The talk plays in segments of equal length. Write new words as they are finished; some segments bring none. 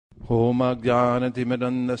Om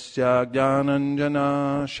Ajnanatimirandasya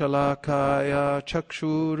Jnananjana Shalakaya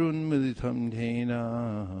Chakshurunmilitam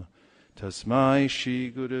Dhena Tasmai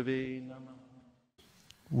Shri Gurave Namah.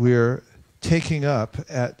 We're taking up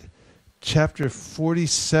at chapter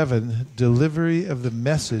 47, Delivery of the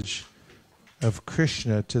Message of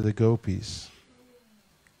Krishna to the Gopis.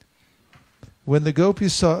 When the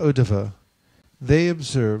Gopis saw Uddhava, they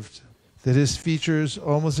observed that his features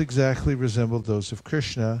almost exactly resembled those of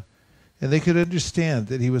Krishna, and they could understand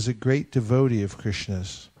that he was a great devotee of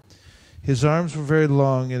Krishna's. His arms were very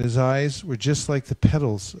long, and his eyes were just like the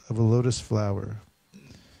petals of a lotus flower.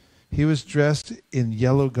 He was dressed in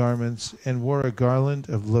yellow garments and wore a garland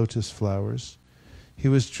of lotus flowers. He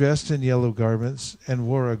was dressed in yellow garments and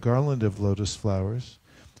wore a garland of lotus flowers.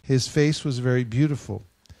 His face was very beautiful,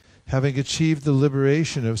 having achieved the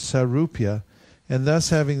liberation of Sarupya, and thus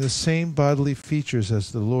having the same bodily features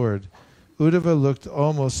as the Lord. Uddhava looked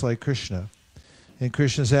almost like Krishna. In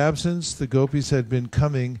Krishna's absence, the gopis had been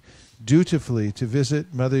coming dutifully to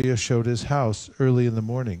visit Mother Yashoda's house early in the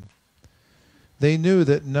morning. They knew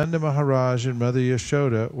that Nanda Maharaj and Mother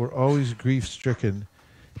Yashoda were always grief-stricken,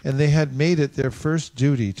 and they had made it their first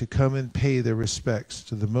duty to come and pay their respects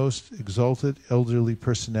to the most exalted elderly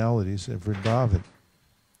personalities in Vrindavan.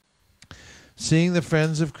 Seeing the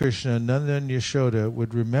friends of Krishna, Nanda and Yashoda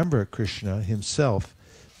would remember Krishna himself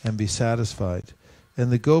and be satisfied, and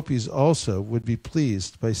the gopis also would be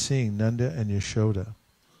pleased by seeing Nanda and Yashoda.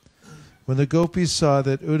 When the gopis saw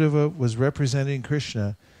that Uddhava was representing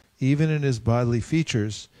Krishna, even in his bodily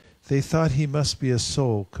features, they thought he must be a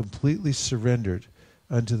soul completely surrendered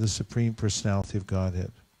unto the Supreme Personality of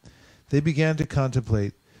Godhead. They began to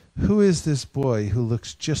contemplate, who is this boy who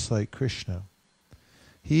looks just like Krishna?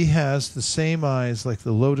 He has the same eyes like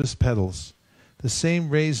the lotus petals, the same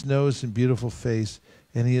raised nose and beautiful face,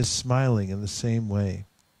 and he is smiling in the same way.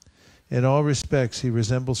 In all respects, he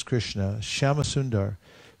resembles Krishna, Shyamasundar,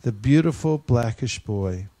 the beautiful blackish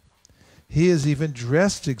boy. He is even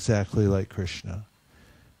dressed exactly like Krishna.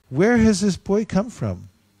 Where has this boy come from?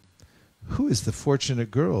 Who is the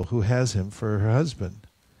fortunate girl who has him for her husband?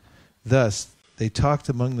 Thus, they talked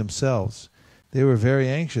among themselves. They were very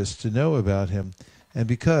anxious to know about him, and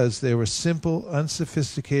because they were simple,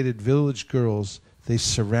 unsophisticated village girls, they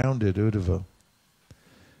surrounded Uddhava.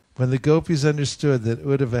 When the gopis understood that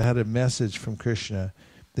Uddhava had a message from Krishna,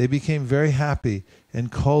 they became very happy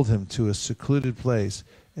and called him to a secluded place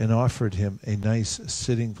and offered him a nice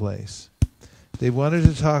sitting place. They wanted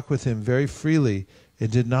to talk with him very freely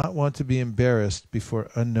and did not want to be embarrassed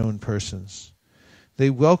before unknown persons. They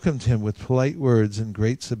welcomed him with polite words and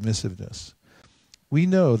great submissiveness. We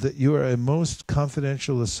know that you are a most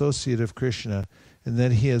confidential associate of Krishna, and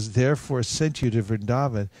that he has therefore sent you to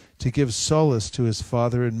Vrindavan to give solace to his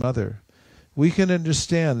father and mother. We can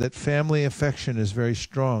understand that family affection is very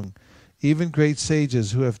strong. Even great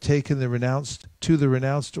sages who have taken the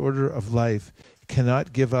renounced order of life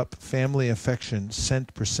cannot give up family affection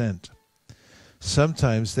cent per cent.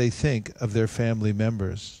 Sometimes they think of their family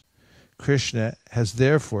members. Krishna has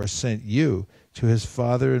therefore sent you to his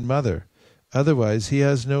father and mother. Otherwise, he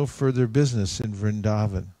has no further business in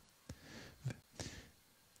Vrindavan.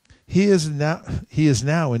 He is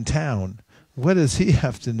now in town. What does he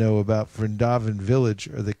have to know about Vrindavan village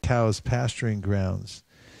or the cows' pasturing grounds?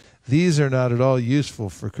 These are not at all useful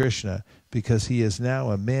for Krishna, because he is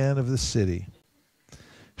now a man of the city.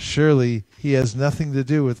 Surely he has nothing to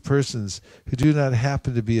do with persons who do not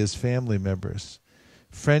happen to be his family members.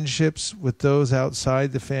 Friendships with those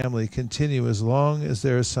outside the family continue as long as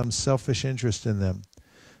there is some selfish interest in them.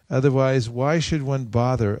 Otherwise, why should one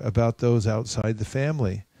bother about those outside the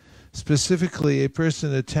family? Specifically, a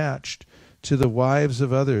person attached to the wives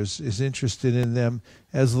of others is interested in them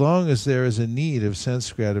as long as there is a need of sense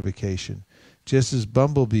gratification, just as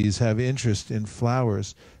bumblebees have interest in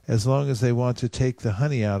flowers as long as they want to take the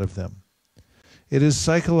honey out of them. It is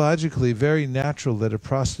psychologically very natural that a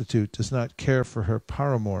prostitute does not care for her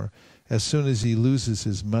paramour as soon as he loses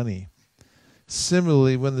his money.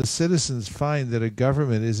 Similarly, when the citizens find that a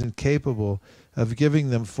government is incapable of giving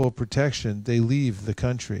them full protection, they leave the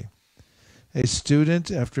country. A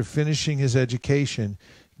student, after finishing his education,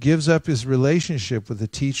 gives up his relationship with the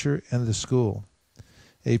teacher and the school.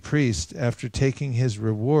 A priest, after taking his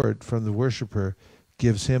reward from the worshipper,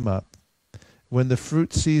 gives him up. When the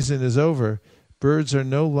fruit season is over, birds are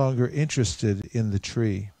no longer interested in the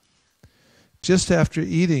tree. Just after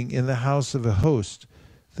eating in the house of a host,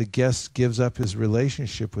 the guest gives up his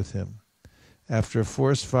relationship with him. After a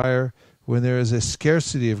forest fire, when there is a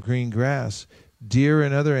scarcity of green grass, deer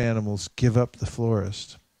and other animals give up the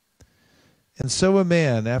florist. And so a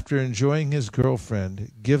man, after enjoying his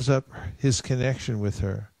girlfriend, gives up his connection with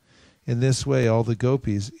her. In this way, all the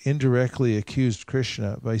gopis indirectly accused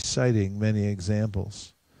Krishna by citing many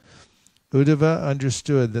examples. Uddhava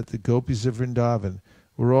understood that the gopis of Vrindavan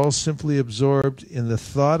were all simply absorbed in the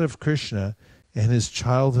thought of Krishna and his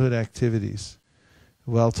childhood activities.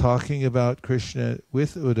 While talking about Krishna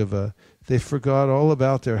with Uddhava, they forgot all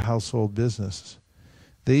about their household business.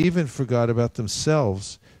 They even forgot about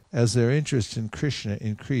themselves as their interest in Krishna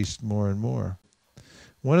increased more and more.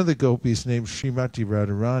 One of the gopis, named Srimati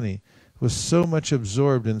Radharani, was so much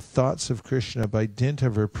absorbed in thoughts of Krishna by dint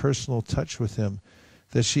of her personal touch with him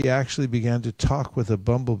that she actually began to talk with a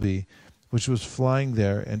bumblebee which was flying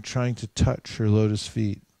there and trying to touch her lotus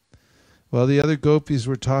feet. While the other gopis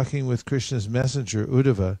were talking with Krishna's messenger,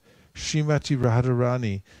 Uddhava, Srimati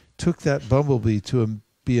Radharani took that bumblebee to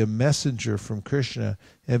be a messenger from Krishna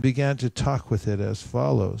and began to talk with it as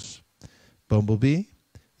follows. Bumblebee,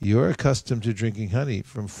 you are accustomed to drinking honey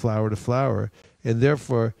from flower to flower, and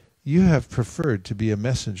therefore you have preferred to be a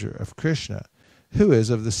messenger of Krishna, who is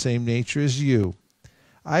of the same nature as you.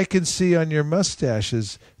 I can see on your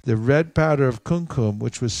mustaches the red powder of kumkum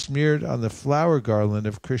which was smeared on the flower garland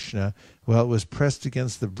of Krishna while it was pressed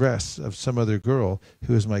against the breasts of some other girl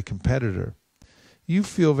who is my competitor. You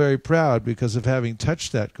feel very proud because of having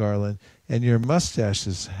touched that garland, and your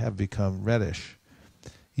mustaches have become reddish.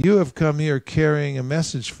 You have come here carrying a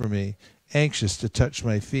message for me, anxious to touch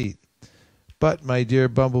my feet. But, my dear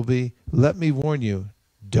bumblebee, let me warn you,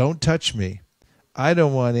 don't touch me. I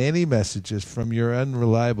don't want any messages from your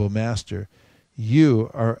unreliable master. You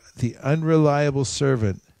are the unreliable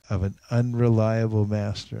servant of an unreliable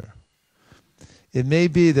master. It may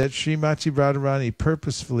be that Srimati Radharani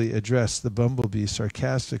purposefully addressed the bumblebee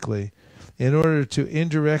sarcastically in order to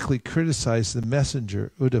indirectly criticize the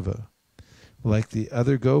messenger, Uddhava. Like the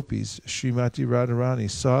other gopis, Srimati Radharani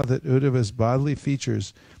saw that Uddhava's bodily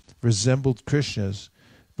features resembled Krishna's,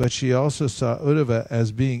 but she also saw Uddhava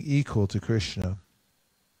as being equal to Krishna.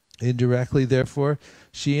 Indirectly, therefore,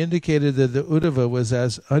 she indicated that the Uddhava was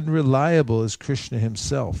as unreliable as Krishna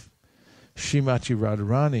himself. Srimati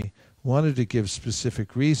Radharani wanted to give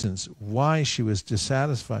specific reasons why she was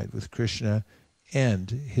dissatisfied with Krishna and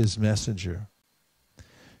his messenger.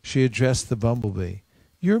 She addressed the bumblebee.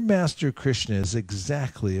 Your master Krishna is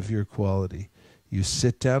exactly of your quality. You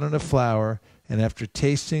sit down on a flower, and after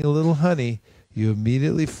tasting a little honey, you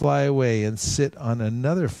immediately fly away and sit on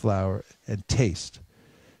another flower and taste.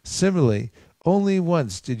 Similarly, only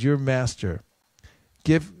once did your master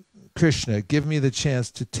Krishna give me the chance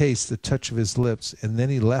to taste the touch of his lips, and then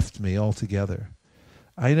he left me altogether.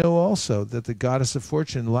 I know also that the goddess of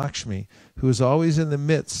fortune, Lakshmi, who is always in the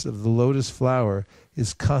midst of the lotus flower,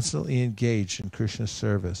 is constantly engaged in Krishna's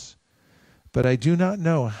service. But I do not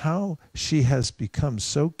know how she has become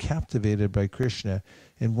so captivated by Krishna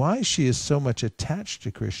and why she is so much attached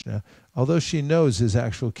to Krishna, although she knows his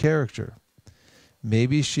actual character.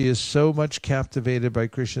 Maybe she is so much captivated by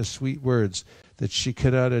Krishna's sweet words that she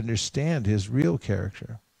cannot understand his real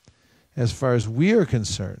character. As far as we are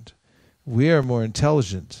concerned, we are more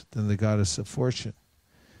intelligent than the goddess of fortune.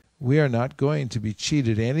 We are not going to be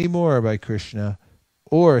cheated any more by Krishna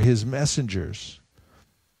or his messengers.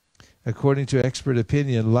 According to expert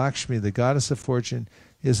opinion, Lakshmi, the goddess of fortune,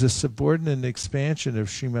 is a subordinate expansion of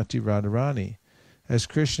Srimati Radharani. As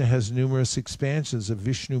Krishna has numerous expansions of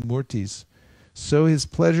Vishnu Murtis, so his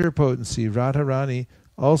pleasure potency, Radharani,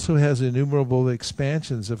 also has innumerable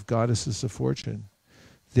expansions of goddesses of fortune.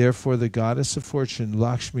 Therefore, the goddess of fortune,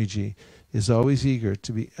 Lakshmiji, is always eager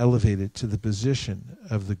to be elevated to the position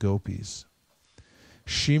of the gopis.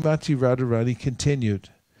 Srimati Radharani continued,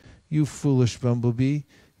 You foolish bumblebee,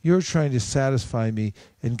 you're trying to satisfy me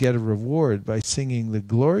and get a reward by singing the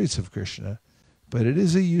glories of Krishna, but it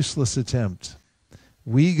is a useless attempt.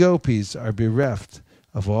 We gopis are bereft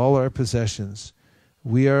of all our possessions.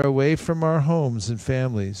 We are away from our homes and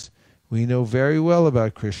families. We know very well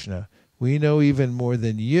about Krishna. We know even more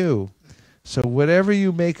than you. So whatever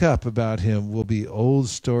you make up about him will be old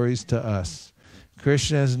stories to us.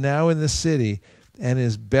 Krishna is now in the city and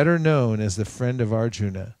is better known as the friend of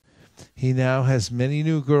Arjuna. He now has many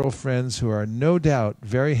new girlfriends who are no doubt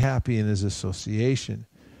very happy in his association.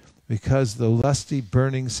 Because the lusty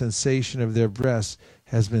burning sensation of their breasts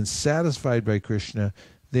has been satisfied by Krishna,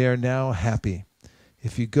 they are now happy.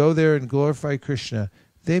 If you go there and glorify Krishna,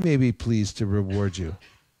 they may be pleased to reward you.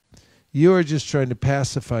 You are just trying to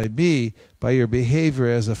pacify me by your behavior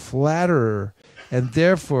as a flatterer, and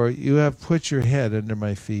therefore you have put your head under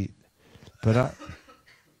my feet. But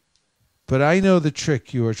I know the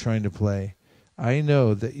trick you are trying to play. I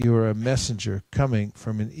know that you are a messenger coming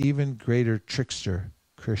from an even greater trickster,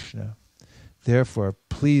 Krishna. Therefore,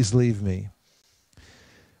 please leave me.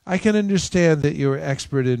 I can understand that you are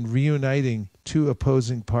expert in reuniting two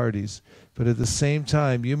opposing parties, but at the same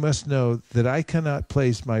time you must know that I cannot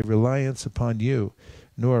place my reliance upon you,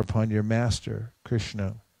 nor upon your master,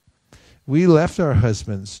 Krishna. We left our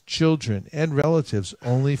husbands, children, and relatives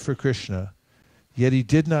only for Krishna, yet he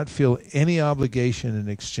did not feel any obligation in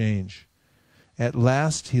exchange. At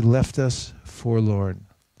last he left us forlorn.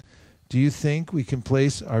 Do you think we can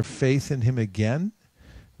place our faith in him again?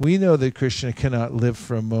 We know that Krishna cannot live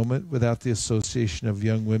for a moment without the association of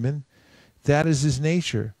young women. That is his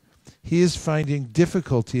nature. He is finding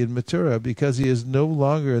difficulty in Mathura because he is no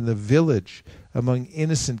longer in the village among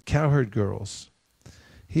innocent cowherd girls.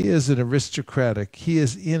 He is in aristocratic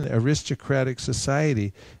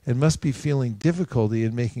society and must be feeling difficulty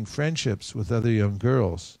in making friendships with other young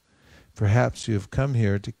girls. Perhaps you have come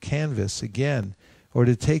here to canvass again or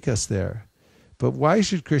to take us there. But why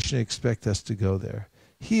should Krishna expect us to go there?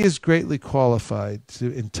 He is greatly qualified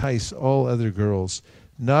to entice all other girls,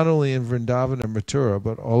 not only in Vrindavan or Mathura,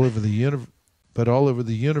 but all over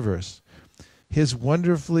the universe. His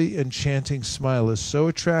wonderfully enchanting smile is so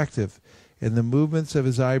attractive, and the movements of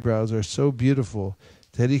his eyebrows are so beautiful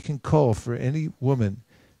that he can call for any woman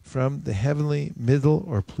from the heavenly, middle,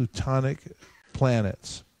 or plutonic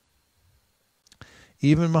planets.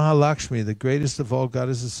 Even Mahalakshmi, the greatest of all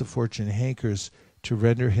goddesses of fortune, hankers to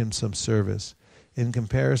render him some service. In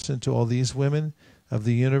comparison to all these women of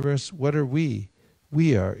the universe, what are we?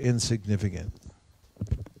 We are insignificant.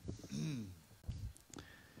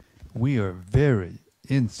 We are very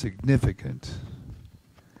insignificant.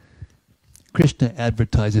 Krishna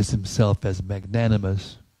advertises himself as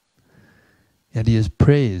magnanimous, and he is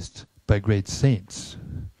praised by great saints.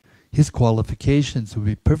 His qualifications would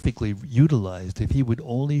be perfectly utilized if he would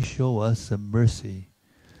only show us some mercy,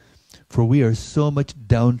 for we are so much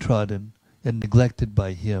downtrodden and neglected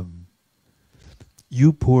by him.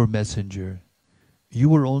 You poor messenger,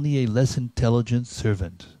 you are only a less intelligent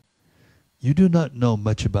servant. You do not know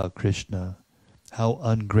much about Krishna, how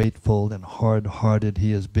ungrateful and hard-hearted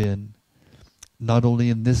he has been, not only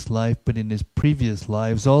in this life but in his previous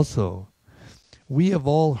lives also. We have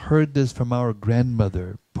all heard this from our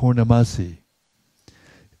grandmother, Purnamasi.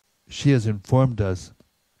 She has informed us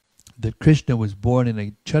that Krishna was born in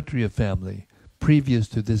a Kshatriya family previous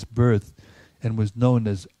to this birth and was known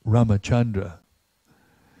as Ramachandra.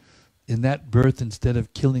 In that birth, instead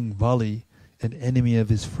of killing Vali, an enemy of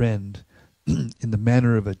his friend, in the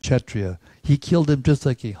manner of a Kshatriya, he killed him just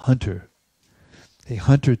like a hunter. A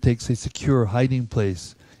hunter takes a secure hiding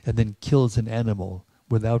place and then kills an animal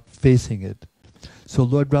without facing it. So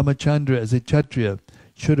Lord Ramachandra, as a Kshatriya,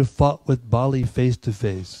 should have fought with Bali face to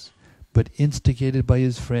face, but instigated by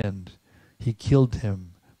his friend, he killed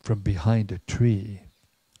him from behind a tree.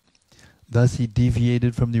 Thus he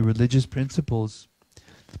deviated from the religious principles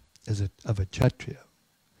of a Kshatriya.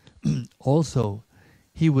 Also,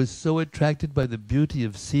 he was so attracted by the beauty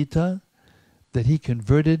of Sita that he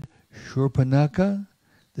converted Shurpanaka,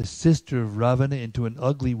 the sister of Ravana, into an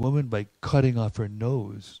ugly woman by cutting off her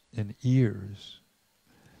nose and ears.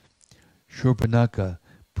 Shurpanaka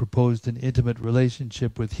proposed an intimate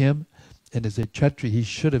relationship with him, and as a Kshatriya he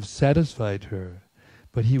should have satisfied her,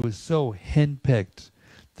 but he was so henpecked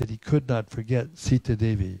that he could not forget Sita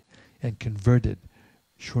Devi and converted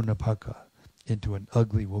Shurnapaka into an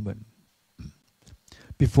ugly woman.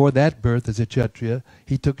 Before that birth as a Kshatriya,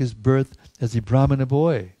 he took his birth as a Brahmana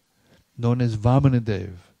boy, known as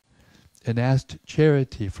Vamanadev, and asked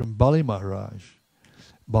charity from Bali Maharaj.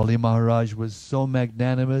 Bali Maharaj was so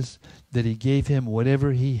magnanimous that he gave him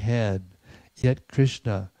whatever he had, yet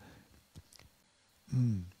Krishna,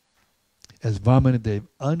 as Vamanadev,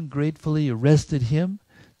 ungratefully arrested him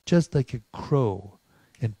just like a crow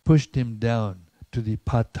and pushed him down to the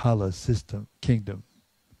Patala kingdom.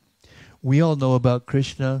 We all know about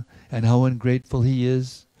Krishna and how ungrateful he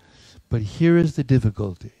is, but here is the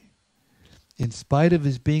difficulty. In spite of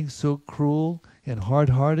his being so cruel and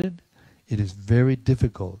hard-hearted, it is very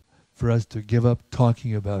difficult for us to give up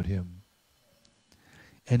talking about him.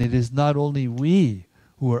 And it is not only we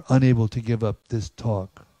who are unable to give up this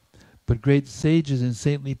talk, but great sages and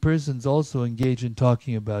saintly persons also engage in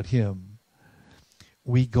talking about him.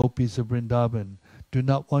 We gopis of Vrindavan do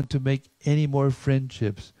not want to make any more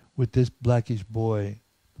friendships with this blackish boy,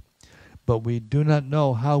 but we do not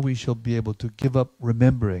know how we shall be able to give up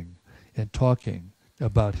remembering and talking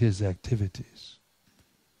about his activities.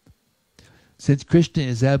 Since Krishna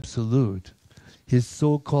is absolute, his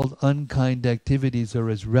so-called unkind activities are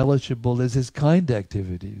as relishable as his kind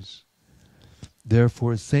activities.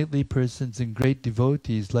 Therefore, saintly persons and great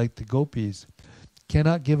devotees like the gopis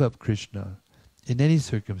cannot give up Krishna in any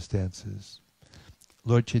circumstances.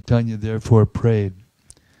 Lord Chaitanya therefore prayed,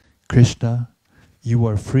 Krishna, you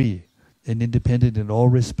are free and independent in all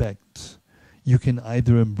respects. You can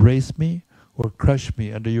either embrace me or crush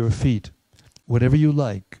me under your feet, whatever you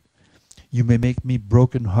like. You may make me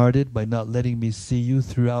broken-hearted by not letting me see you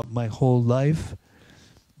throughout my whole life,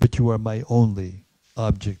 but you are my only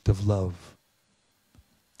object of love.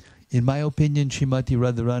 In my opinion, Srimati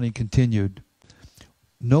Radharani continued,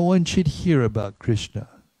 no one should hear about Krishna,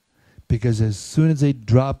 because as soon as a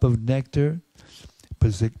drop of nectar,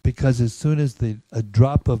 a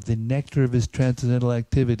drop of the nectar of his transcendental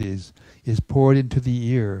activities is poured into the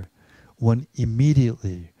ear, one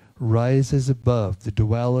immediately rises above the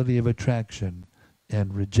duality of attraction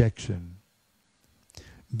and rejection.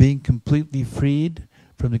 Being completely freed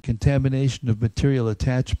from the contamination of material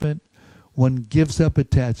attachment, one gives up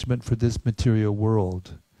attachment for this material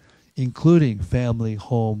world, including family,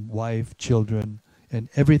 home, wife, children, and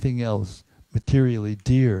everything else materially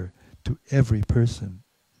dear to every person.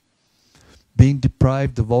 Being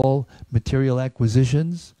deprived of all material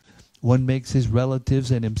acquisitions, one makes his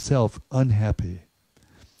relatives and himself unhappy.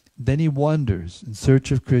 Then he wanders in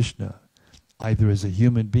search of Krishna, either as a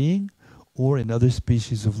human being or in other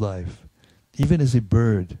species of life, even as a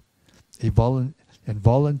bird, and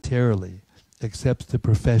voluntarily accepts the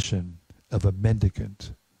profession of a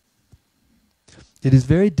mendicant. It is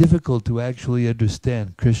very difficult to actually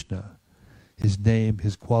understand Krishna, his name,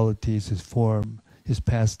 his qualities, his form, his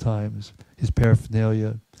pastimes, his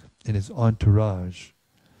paraphernalia, and his entourage.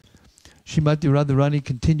 Srimati Radharani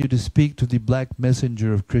continued to speak to the black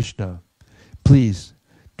messenger of Krishna. Please,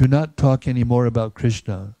 do not talk any more about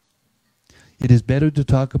Krishna. It is better to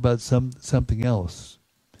talk about something else.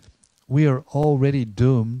 We are already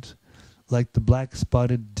doomed, like the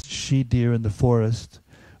black-spotted she-deer in the forest,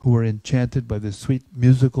 who were enchanted by the sweet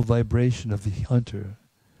musical vibration of the hunter.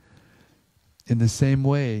 In the same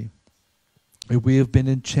way, we have been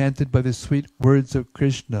enchanted by the sweet words of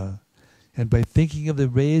Krishna, and by thinking of the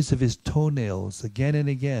rays of his toenails again and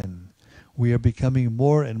again, we are becoming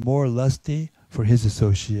more and more lusty for his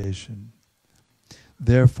association.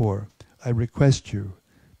 Therefore, I request you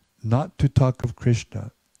not to talk of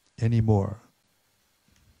Krishna anymore.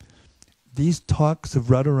 These talks of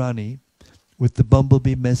Radharani with the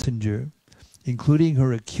bumblebee messenger, including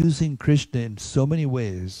her accusing Krishna in so many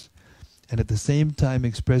ways, and at the same time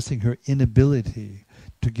expressing her inability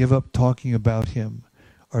to give up talking about him,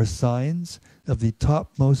 are signs of the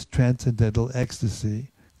topmost transcendental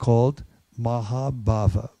ecstasy called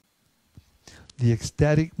Mahabhava. The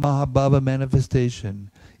ecstatic Mahabhava manifestation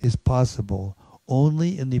is possible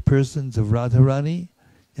only in the persons of Radharani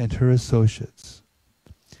and her associates.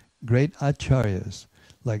 Great acharyas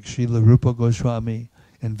like Srila Rupa Goswami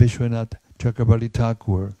and Vishwanath Chakrabarti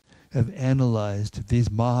Thakur have analyzed these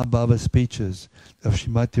Mahabhava speeches of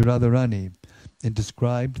Srimati Radharani and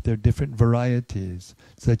described their different varieties,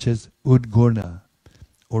 such as Udgurna,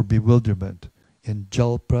 or bewilderment, and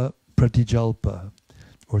Jalpa Pratijalpa,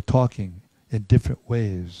 or talking in different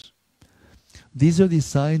ways. These are the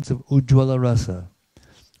signs of Ujjvala Rasa,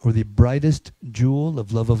 or the brightest jewel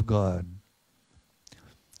of love of God.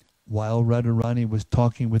 While Radharani was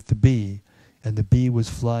talking with the bee, and the bee was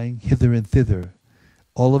flying hither and thither,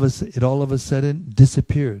 it all of a sudden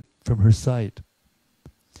disappeared from her sight.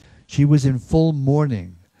 She was in full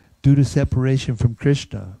mourning due to separation from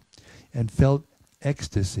Krishna, and felt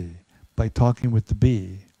ecstasy by talking with the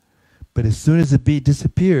bee. But as soon as the bee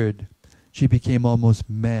disappeared, she became almost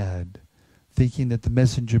mad, thinking that the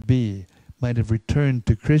messenger bee might have returned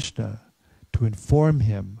to Krishna to inform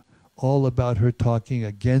him all about her talking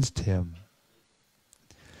against him.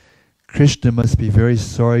 Krishna must be very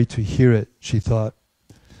sorry to hear it, she thought.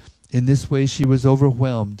 In this way she was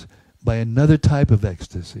overwhelmed by another type of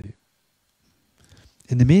ecstasy.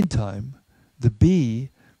 In the meantime, the bee,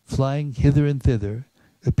 flying hither and thither,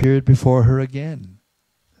 appeared before her again.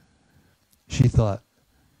 She thought,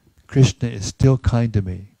 Krishna is still kind to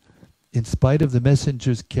me. In spite of the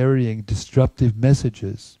messengers carrying disruptive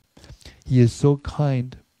messages, he is so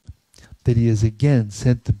kind that he has again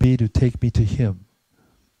sent the bee to take me to him.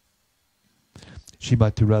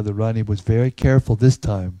 Srimati Radharani was very careful this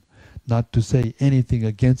time not to say anything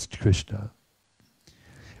against Krishna.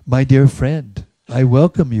 My dear friend, I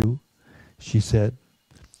welcome you, she said.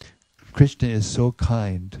 Krishna is so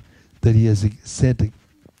kind that he has sent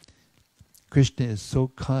Krishna is so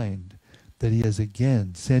kind that he has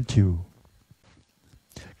again sent you.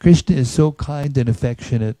 Krishna is so kind and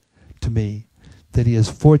affectionate to me that he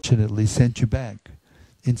has fortunately sent you back,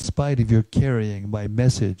 in spite of your carrying my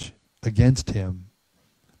message against him.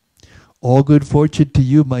 All good fortune to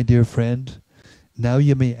you, my dear friend. Now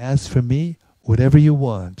you may ask from me whatever you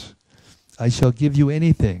want. I shall give you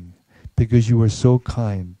anything, because you are so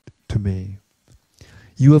kind to me.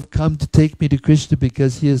 You have come to take me to Krishna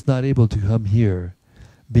because he is not able to come here,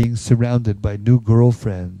 being surrounded by new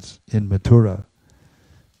girlfriends in Mathura.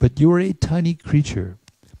 But you are a tiny creature.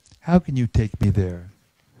 How can you take me there?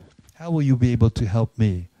 How will you be able to help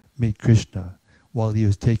me meet Krishna while he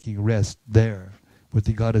is taking rest there with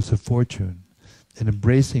the goddess of fortune and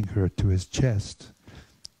embracing her to his chest?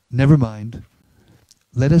 Never mind.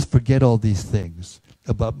 Let us forget all these things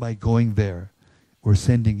about my going there or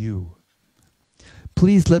sending you.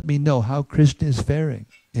 Please let me know how Krishna is faring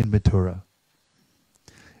in Mathura.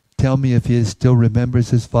 Tell me if he still remembers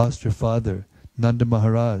his foster father, Nanda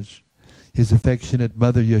Maharaj, his affectionate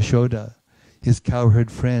mother Yashoda, his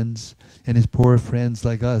cowherd friends, and his poor friends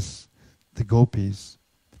like us, the gopis.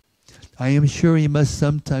 I am sure he must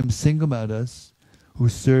sometimes single out us, who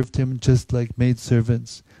served him just like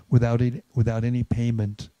maidservants without any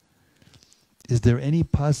payment. Is there any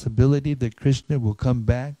possibility that Krishna will come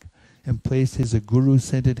back and place his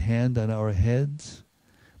guru-scented hand on our heads?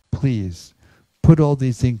 Please, put all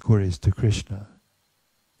these inquiries to Krishna.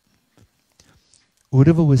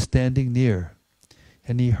 Uddhava was standing near,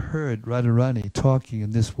 and he heard Radharani talking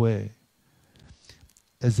in this way,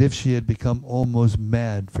 as if she had become almost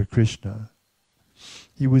mad for Krishna.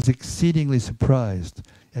 He was exceedingly surprised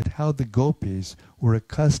at how the gopis were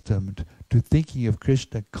accustomed to thinking of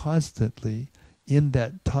Krishna constantly in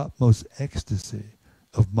that topmost ecstasy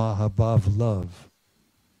of Mahabhav love.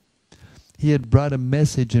 He had brought a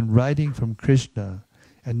message in writing from Krishna,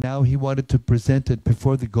 and now he wanted to present it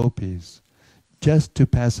before the gopis, just to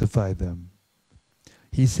pacify them.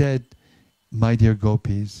 He said, "My dear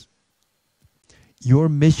gopis, your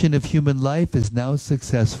mission of human life is now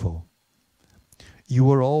successful. You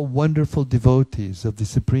are all wonderful devotees of the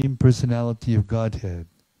Supreme Personality of Godhead.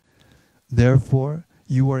 Therefore,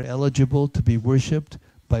 you are eligible to be worshipped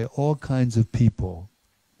by all kinds of people.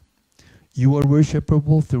 You are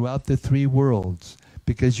worshipable throughout the three worlds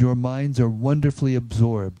because your minds are wonderfully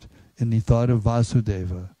absorbed in the thought of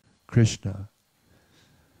Vasudeva, Krishna.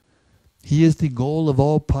 He is the goal of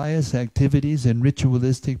all pious activities and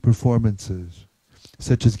ritualistic performances,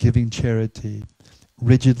 such as giving charity,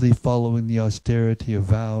 rigidly following the austerity of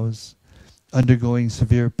vows, undergoing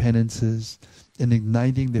severe penances, and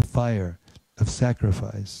igniting the fire of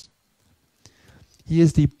sacrifice. He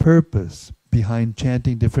is the purpose behind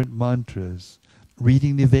chanting different mantras,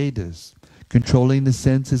 reading the Vedas, controlling the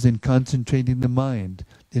senses and concentrating the mind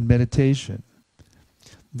in meditation.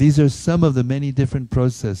 These are some of the many different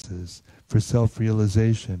processes for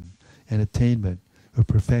self-realization and attainment of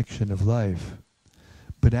perfection of life.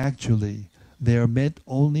 But actually, they are meant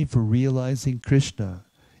only for realizing Krishna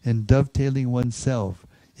and dovetailing oneself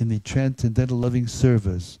in the transcendental loving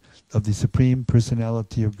service of the Supreme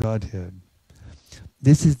Personality of Godhead.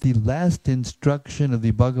 This is the last instruction of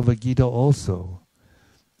the Bhagavad Gita also,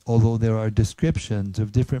 although there are descriptions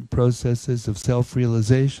of different processes of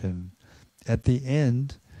self-realization. At the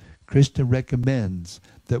end, Krishna recommends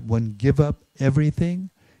that one give up everything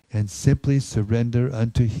and simply surrender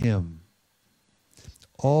unto him.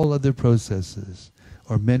 All other processes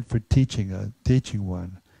are meant for teaching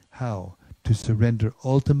one how to surrender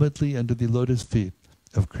ultimately under the lotus feet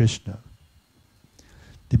of Krishna.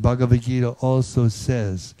 The Bhagavad Gita also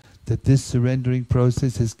says that this surrendering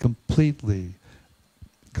process is completely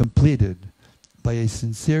completed by a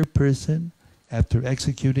sincere person after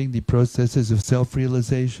executing the processes of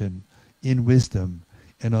self-realization in wisdom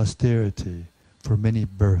and austerity for many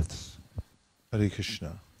births. Hare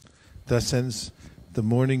Krishna. Thus ends the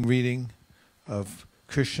morning reading of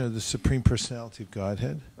Krishna, the Supreme Personality of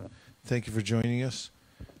Godhead. Thank you for joining us.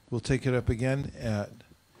 We'll take it up again at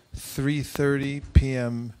 3:30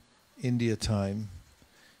 p.m. India time.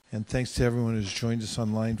 And thanks to everyone who's joined us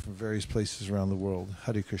online from various places around the world.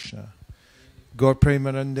 Hare Krishna. Gaur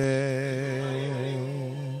Premanande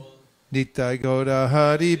Nitai Gaura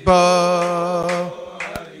Hari Bo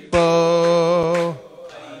Bo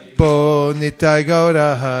Bo Nitai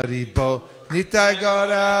Gaura Hari Bo Nitai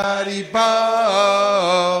Gaura Hari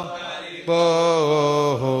Bo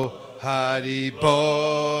Bo Hari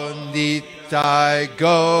Bo Nitai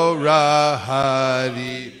Gaura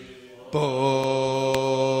Hari Bo.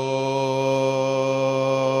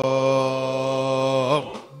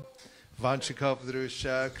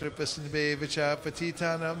 Vanchakapdrusha Kripasnve Vacha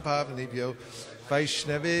Patitanam Pavanibhyo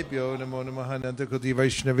Vaishnavebhyo Namo Namaha Nantakoti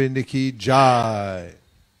Vaishnavindiki Jai.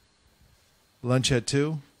 Lunch at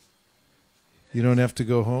 2. You don't have to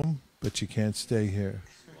go home, but you can't stay here.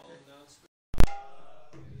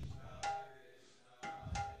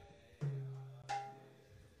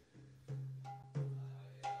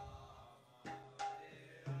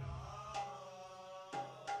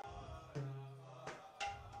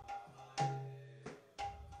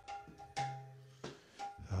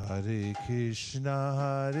 Hare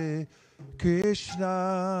Krishna,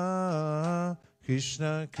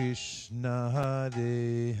 Krishna Krishna,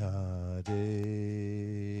 Hare Hare,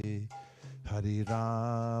 Hare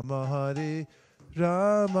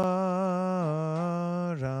Rama,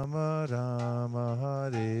 Rama Rama,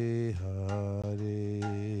 Hare Hare.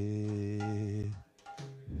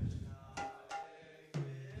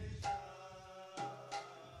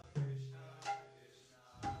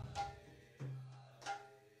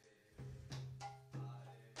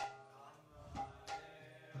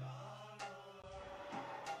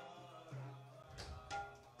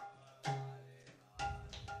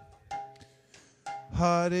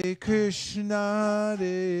 Hare Krishna,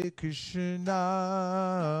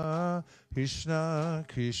 Krishna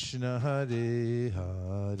Krishna, Hare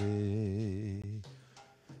Hare,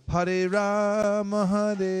 Hare Rama,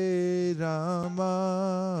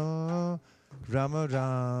 Rama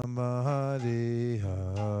Rama, Hare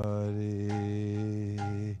Hare.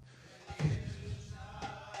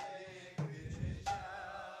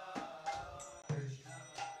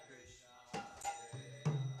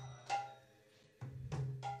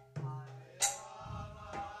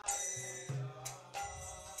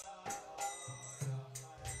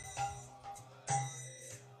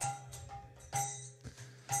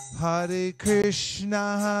 Hare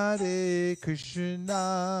Krishna,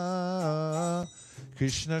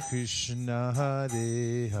 Krishna Krishna,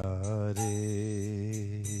 Hare Hare,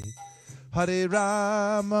 Hare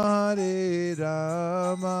Rama,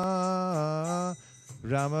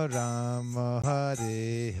 Rama Rama,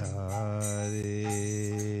 Hare Hare.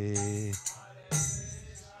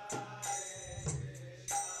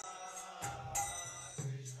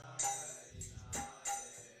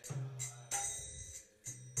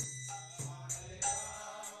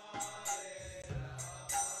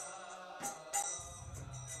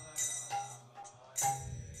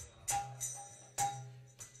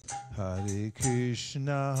 Hare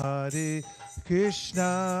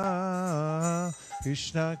Krishna,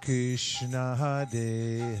 Krishna Krishna,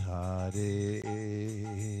 Hare Hare,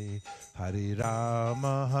 Hare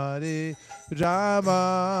Rama,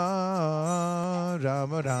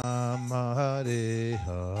 Rama Rama, Hare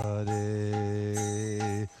Hare,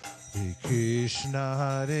 Hare Krishna,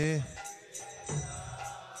 Hare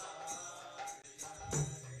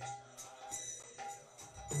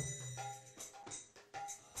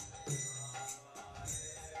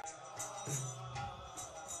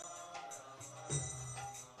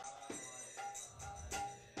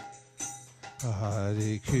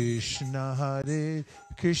Hare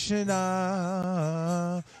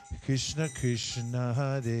Krishna, Krishna Krishna,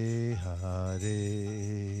 Hare Hare,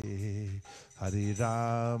 Hare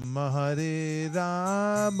Rama,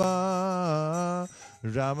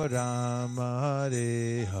 Rama Rama,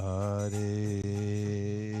 Hare Hare.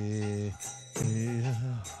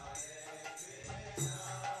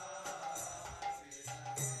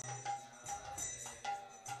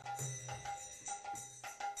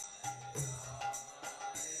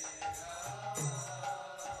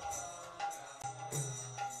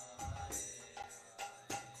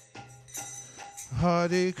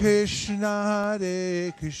 Hare Krishna,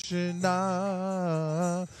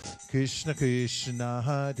 Krishna Krishna,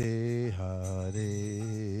 Hare Hare,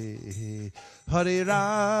 Hare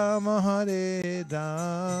Rama,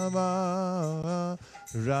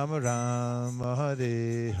 Rama Rama,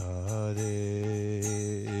 Hare Hare.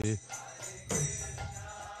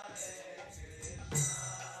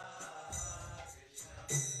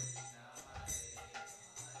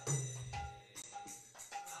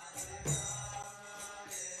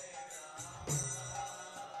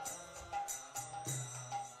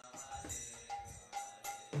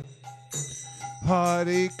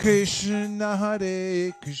 Hare Krishna,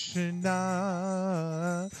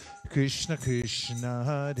 Krishna Krishna,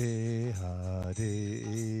 Hare Hare,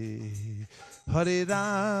 Hare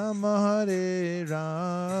Rama,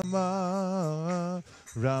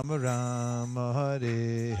 Rama Rama,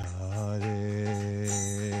 Hare Hare.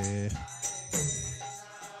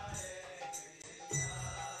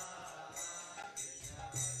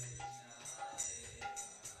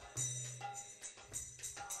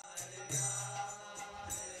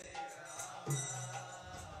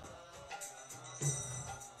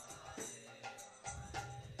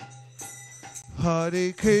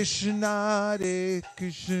 Hare Krishna,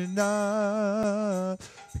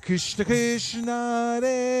 Krishna Krishna,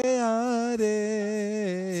 Hare,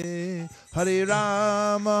 Hare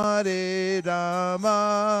Rama,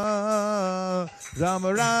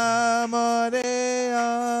 Rama Rama,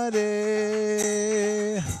 Hare.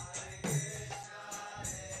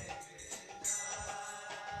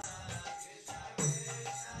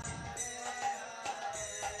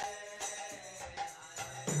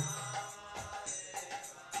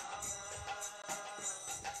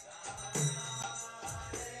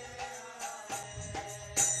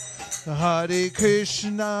 Hare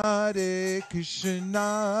Krishna,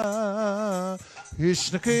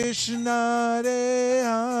 Krishna Krishna,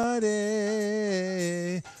 Hare,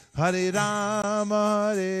 Hare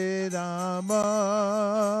Rama,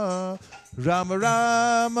 Rama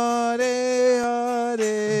Rama,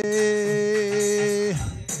 Hare.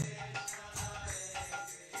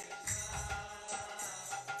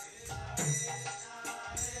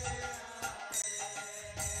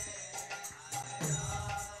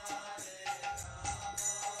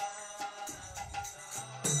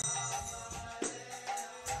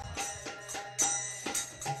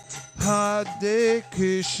 Hare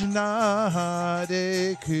Krishna,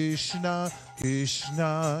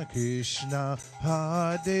 Krishna Krishna,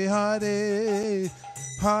 Hare Hare,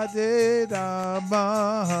 Hare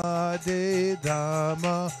Rama,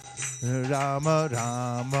 Rama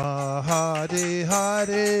Rama, Hare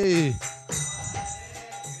Hare.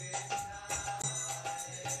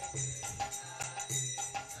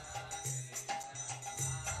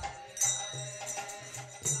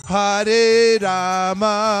 Hare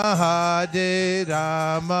Rama,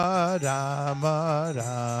 Rama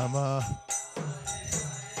Rama.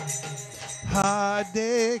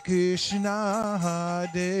 Hare Krishna,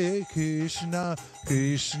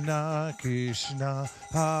 Krishna Krishna,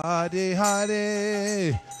 Hare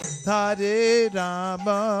Hare, Hare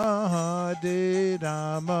Rama,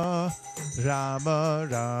 Rama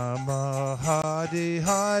Rama, Hare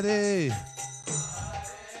Hare.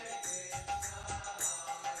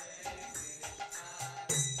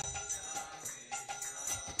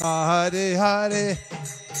 Hare Hare.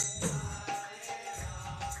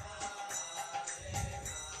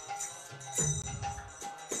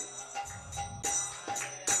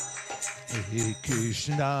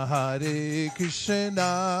 Hare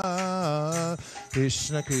Krishna,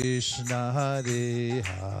 Krishna Krishna, Hare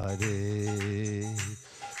Hare,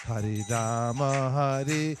 Hare Rama,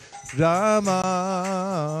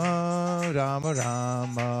 Rama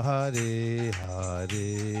Rama, Hare Hare,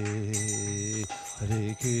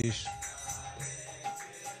 Hare Krishna.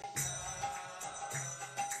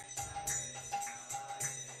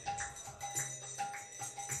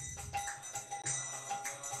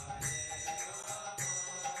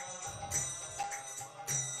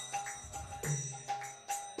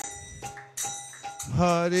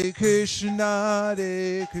 Hare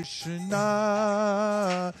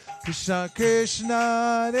Krishna, Krishna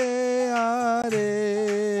Krishna, Hare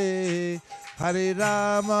Hare, Hare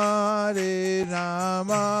Rama,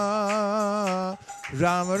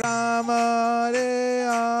 Rama Rama,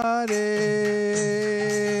 Hare Hare.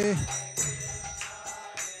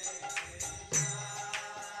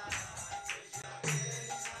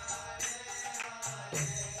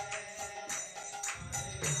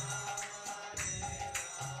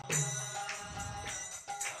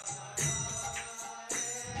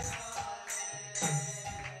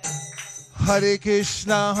 Hare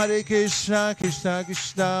Krishna, Krishna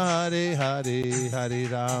Krishna, Hare Hare, Hare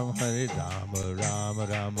Rama, Rama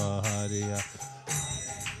Rama, Hare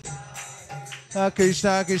Hare.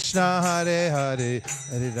 Krishna Krishna, Hare Hare,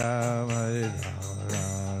 Hare Rama,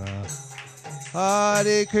 Rama.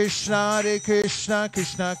 Hare Krishna, Krishna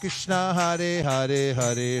Krishna, Hare Hare,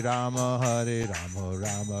 Hare Rama, Rama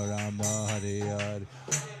Rama, Hare Hare.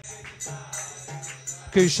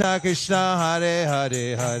 Krishna Krishna, Hare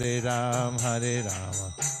Hare, Hare Rama,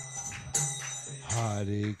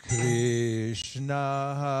 Hare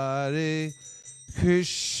Krishna, Hare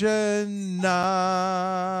Krishna,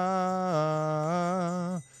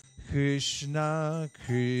 Krishna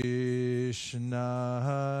Krishna,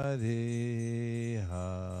 Hare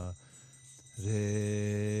Hare,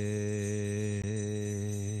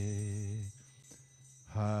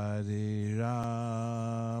 Hare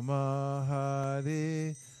Rama,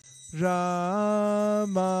 Hare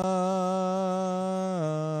Rama,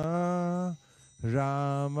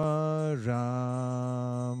 Rama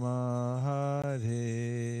Rama,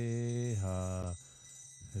 Hare Hare.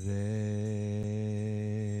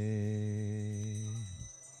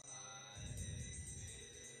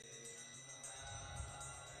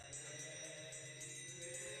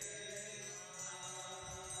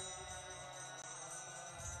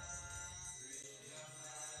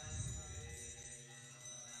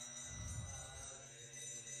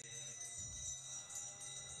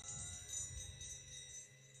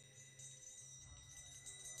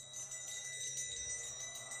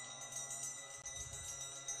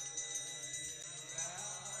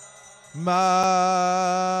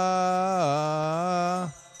 Ma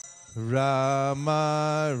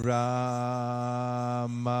Rama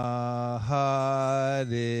Rama Hare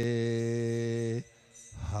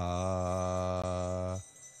Hare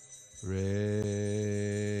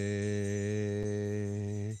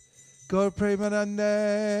Gaur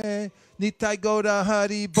Premanande Nitai Gaura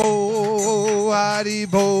Hari Bo Hari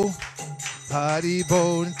Bo Hari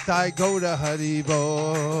Bo Nitai Gaura Hari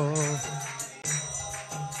Bo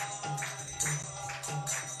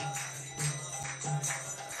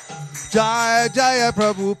Jaya Jaya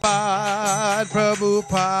Prabhupada,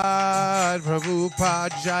 Prabhupada,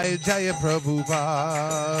 Prabhupada, Jaya Jaya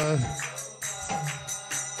Prabhupada.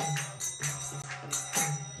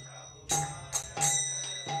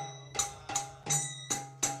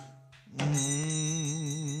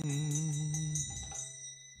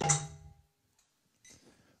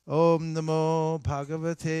 Om Namo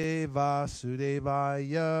Bhagavate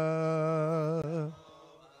Vasudevaya.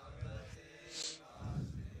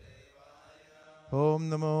 Om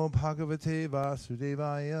Namo Bhagavate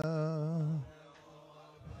Vasudevaya.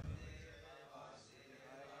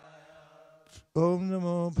 Om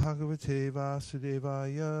Namo Bhagavate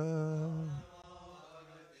Vasudevaya.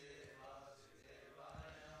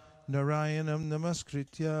 Narayanam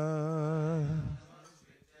Namaskritya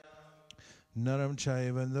Naram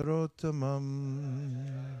Chaiva Narottamam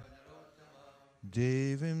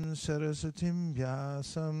Devim Sarasatim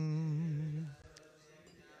Vyasam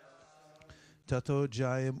Tato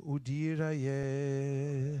Jayam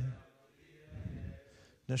Udiraye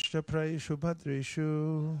Nashtapraishu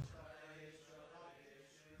Bhadreshu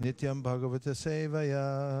Nityam Bhagavata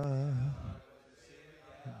Sevaya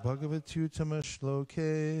Bhagavatyutama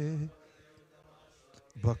Shloke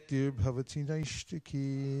Bhaktir Bhavati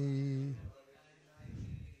Naishtaki.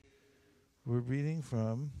 We're reading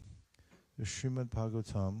from the Srimad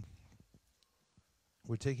Bhagavatam.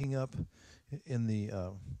 We're taking up in the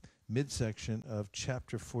midsection of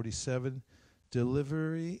chapter 47,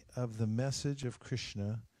 delivery of the message of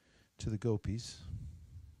Krishna to the gopis.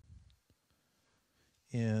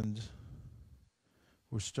 And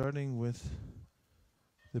we're starting with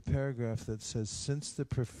the paragraph that says, since the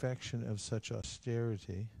perfection of such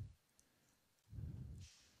austerity,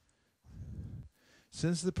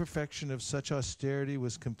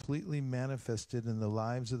 was completely manifested in the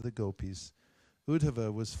lives of the gopis,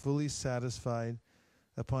 Uddhava was fully satisfied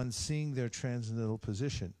upon seeing their transcendental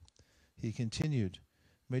position. He continued,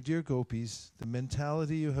 my dear gopis, the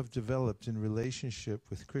mentality you have developed in relationship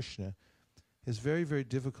with Krishna is very, very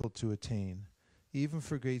difficult to attain, even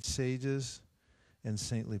for great sages and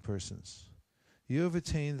saintly persons. You have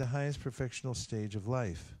attained the highest perfectional stage of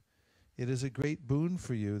life. It is a great boon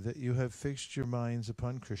for you that you have fixed your minds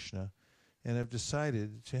upon Krishna and have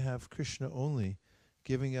decided to have Krishna only,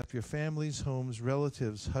 giving up your families, homes,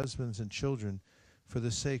 relatives, husbands, and children for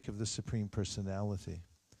the sake of the Supreme Personality.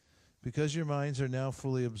 Because your minds are now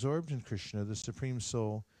fully absorbed in Krishna, the Supreme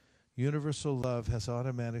Soul, universal love has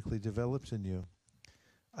automatically developed in you.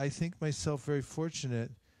 I think myself very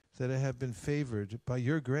fortunate that I have been favored by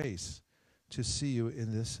your grace to see you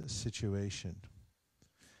in this situation.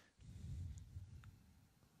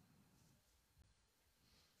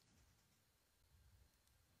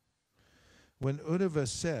 When Uddhava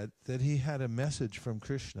said that he had a message from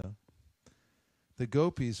Krishna, the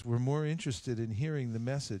gopis were more interested in hearing the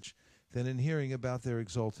message than in hearing about their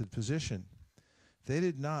exalted position. They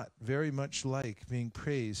did not very much like being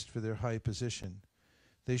praised for their high position.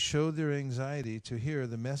 They showed their anxiety to hear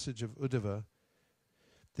the message of Uddhava.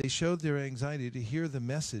 They showed their anxiety to hear the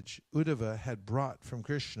message Uddhava had brought from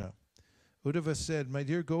Krishna. Uddhava said, my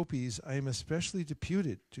dear gopis, I am especially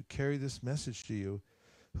deputed to carry this message to you,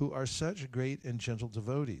 who are such great and gentle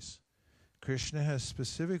devotees. Krishna has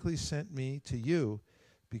specifically sent me to you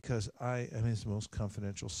because I am his most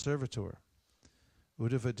confidential servitor.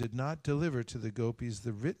 Uddhava did not deliver to the gopis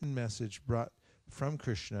the written message brought from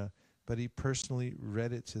Krishna, but he personally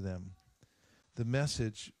read it to them. The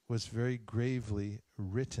message was very gravely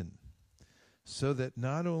written, so that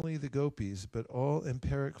not only the gopis, but all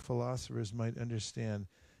empiric philosophers might understand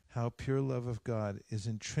how pure love of God is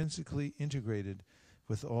intrinsically integrated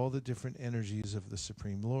with all the different energies of the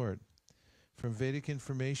Supreme Lord. From Vedic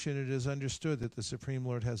information, it is understood that the Supreme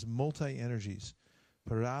Lord has multi-energies.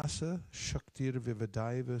 Parasa Shaktir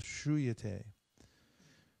Vivadaiva Shruyate.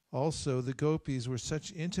 Also, the gopis were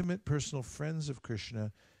such intimate personal friends of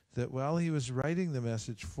Krishna that while he was writing the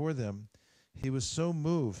message for them, he was so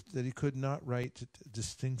moved that he could not write it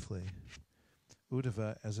distinctly.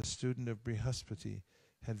 Uddhava, as a student of Brihaspati,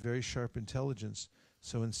 had very sharp intelligence,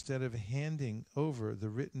 so instead of handing over the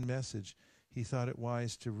written message, he thought it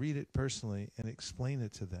wise to read it personally and explain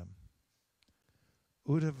it to them.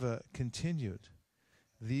 Uddhava continued,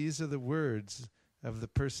 "These are the words of the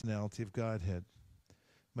personality of Godhead.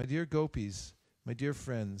 My dear gopis, my dear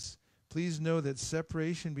friends, please know that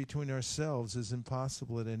separation between ourselves is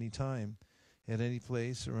impossible at any time, at any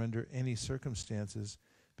place, or under any circumstances,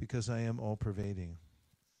 because I am all-pervading."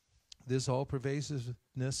 This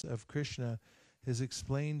all-pervasiveness of Krishna is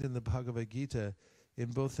explained in the Bhagavad Gita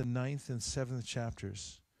in both the 9th and 7th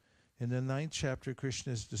chapters. In the 9th chapter,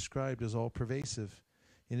 Krishna is described as all-pervasive.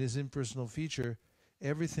 In his impersonal feature,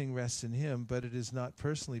 everything rests in him, but it is not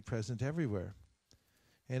personally present everywhere.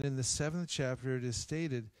 And in the 7th chapter, it is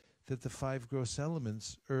stated that the 5 gross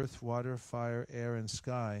elements, earth, water, fire, air, and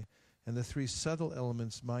sky, and the 3 subtle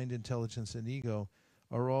elements, mind, intelligence, and ego,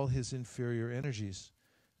 are all his inferior energies.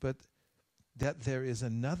 But that there is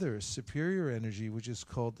another superior energy which is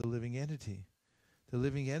called the living entity. The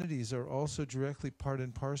living entities are also directly part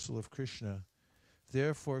and parcel of Krishna.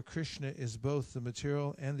 Therefore, Krishna is both the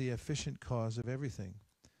material and the efficient cause of everything.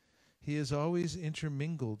 He is always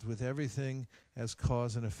intermingled with everything as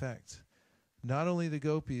cause and effect. Not only the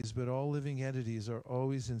gopis, but all living entities are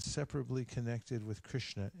always inseparably connected with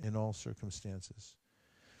Krishna in all circumstances.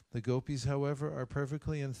 The gopis, however, are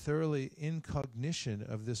perfectly and thoroughly in cognition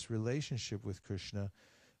of this relationship with Krishna,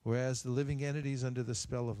 whereas the living entities under the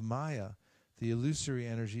spell of Maya, the illusory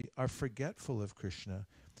energy, are forgetful of Krishna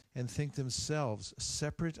and think themselves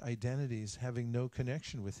separate identities having no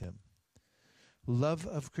connection with him. Love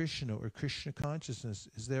of Krishna, or Krishna consciousness,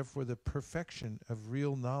 is therefore the perfection of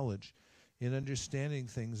real knowledge in understanding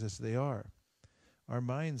things as they are. Our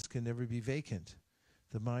minds can never be vacant.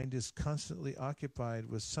 The mind is constantly occupied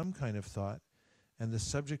with some kind of thought, and the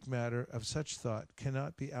subject matter of such thought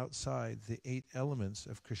cannot be outside the 8 elements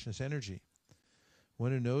of Krishna's energy.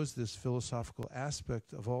 One who knows this philosophical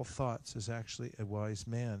aspect of all thoughts is actually a wise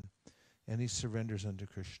man, and he surrenders unto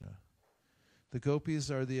Krishna. The gopis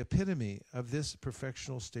are the epitome of this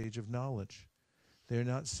perfectional stage of knowledge. They are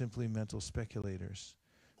not simply mental speculators.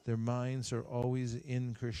 Their minds are always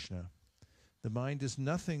in Krishna. The mind is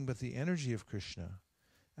nothing but the energy of Krishna.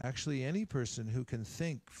 Actually, any person who can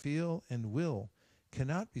think, feel, and will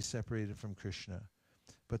cannot be separated from Krishna.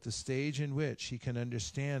 But the stage in which he can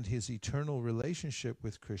understand his eternal relationship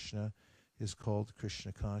with Krishna is called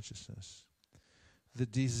Krishna consciousness. The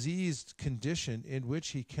diseased condition in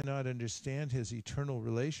which he cannot understand his eternal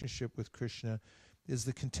relationship with Krishna is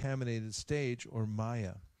the contaminated stage, or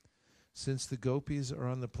Maya. Since the gopis are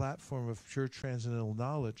on the platform of pure transcendental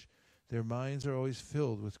knowledge, their minds are always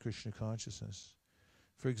filled with Krishna consciousness.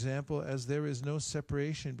 For example, as there is no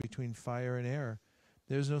separation between fire and air,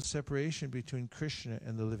 there is no separation between Krishna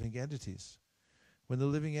and the living entities. When the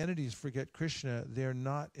living entities forget Krishna, they are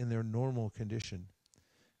not in their normal condition.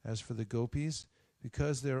 As for the gopis,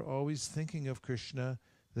 because they are always thinking of Krishna,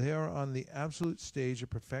 they are on the absolute stage of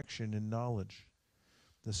perfection in knowledge.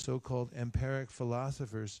 The so-called empiric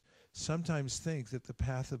philosophers sometimes think that the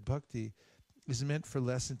path of bhakti is meant for the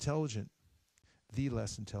less intelligent.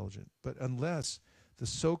 But unless the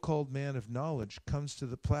so-called man of knowledge comes to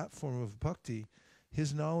the platform of bhakti,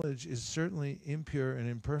 his knowledge is certainly impure and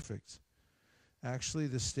imperfect. Actually,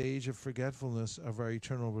 the stage of forgetfulness of our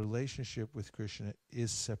eternal relationship with Krishna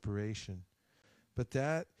is separation. But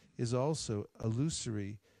that is also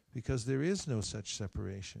illusory, because there is no such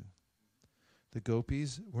separation. The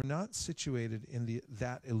gopis were not situated in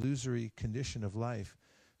that illusory condition of life,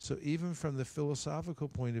 so even from the philosophical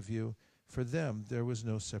point of view, for them there was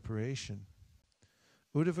no separation.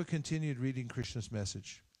 Uddhava continued reading Krishna's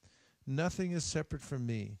message. "Nothing is separate from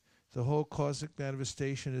me. The whole cosmic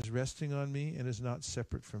manifestation is resting on me and is not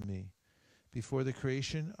separate from me. Before the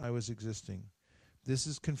creation, I was existing. This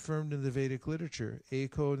is confirmed in the Vedic literature.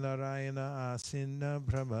 Eko Narayana Asinna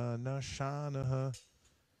Brahma Nashanaha.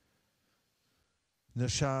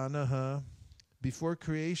 Before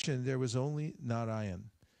creation, there was only Narayan.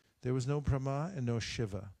 There was no Brahma and no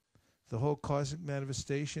Shiva. The whole cosmic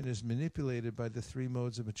manifestation is manipulated by the 3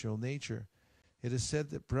 modes of material nature. It is said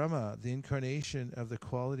that Brahma, the incarnation of the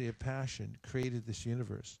quality of passion, created this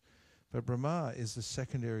universe. But Brahma is the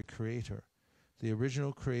secondary creator. The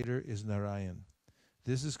original creator is Narayan.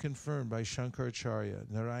 This is confirmed by Shankaracharya,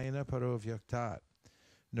 Narayana Paro Vyaktat.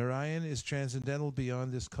 Narayan is transcendental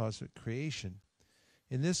beyond this cosmic creation.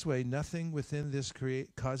 In this way, nothing within this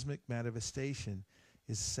cosmic manifestation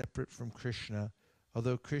is separate from Krishna,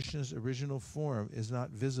 although Krishna's original form is not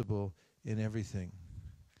visible in everything.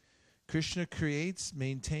 Krishna creates,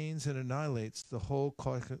 maintains, and annihilates the whole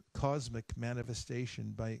cosmic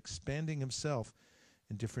manifestation by expanding himself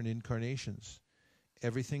in different incarnations.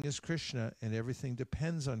 Everything is Krishna, and everything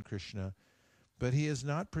depends on Krishna, but he is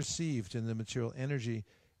not perceived in the material energy,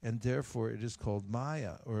 and therefore it is called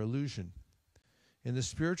Maya, or illusion. In the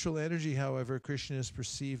spiritual energy, however, Krishna is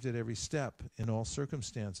perceived at every step, in all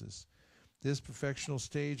circumstances. This perfectional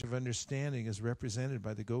stage of understanding is represented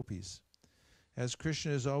by the gopis. As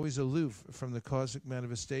Krishna is always aloof from the cosmic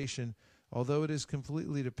manifestation, although it is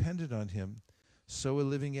completely dependent on him, so a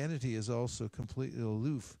living entity is also completely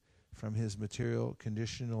aloof from his material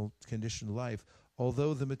conditioned life,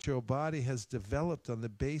 although the material body has developed on the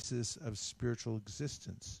basis of spiritual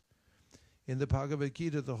existence. In the Bhagavad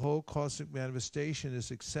Gita, the whole cosmic manifestation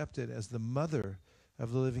is accepted as the mother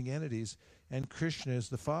of the living entities, and Krishna is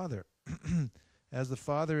the father. As the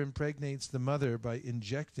father impregnates the mother by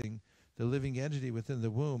injecting the living entity within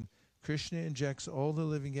the womb, Krishna injects all the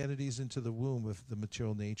living entities into the womb of the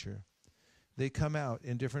material nature. They come out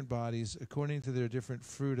in different bodies according to their different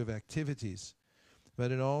fruit of activities.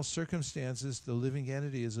 But in all circumstances, the living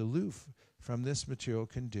entity is aloof from this material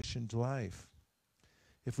conditioned life.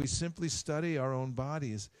 If we simply study our own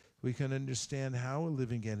bodies, we can understand how a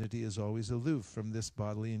living entity is always aloof from this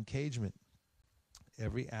bodily engagement.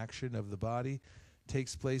 Every action of the body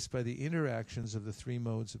takes place by the interactions of the three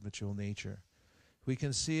modes of material nature. We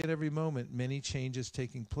can see at every moment many changes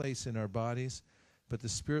taking place in our bodies, but the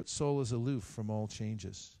spirit soul is aloof from all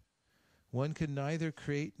changes. One can neither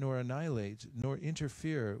create nor annihilate nor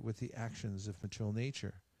interfere with the actions of material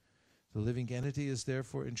nature. The living entity is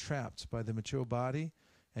therefore entrapped by the material body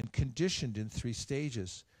and conditioned in three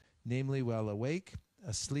stages, namely while awake,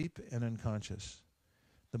 asleep, and unconscious.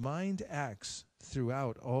 The mind acts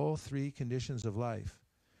throughout all three conditions of life.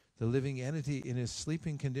 The living entity in his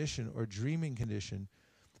sleeping condition or dreaming condition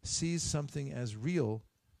sees something as real,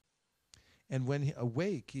 and when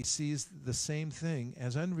awake he sees the same thing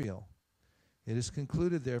as unreal. It is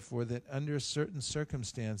concluded, therefore, that under certain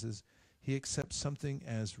circumstances he accepts something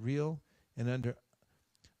as real, and under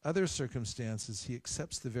other circumstances he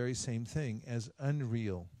accepts the very same thing as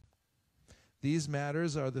unreal. These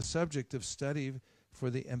matters are the subject of study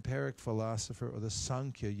for the empiric philosopher or the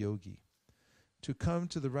Sankhya yogi. To come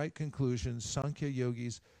to the right conclusion, Sankhya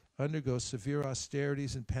yogis undergo severe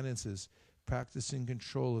austerities and penances, practicing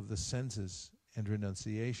control of the senses and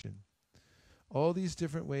renunciation. All these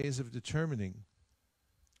different ways of determining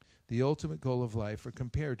the ultimate goal of life are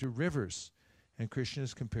compared to rivers, and Krishna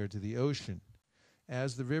is compared to the ocean.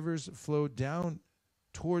 As the rivers flow down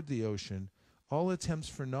toward the ocean, all attempts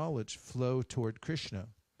for knowledge flow toward Krishna.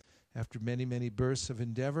 After many, many births of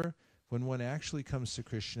endeavor, when one actually comes to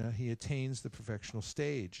Krishna, he attains the perfectional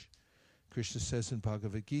stage. Krishna says in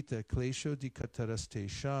Bhagavad Gita, Klesho dikataras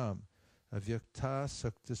sham, avyakta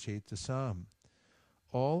sakta chetasam.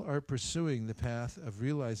 All are pursuing the path of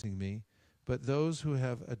realizing me, but those who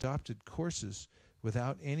have adopted courses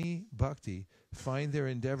without any bhakti find their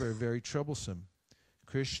endeavor very troublesome.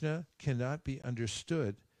 Krishna cannot be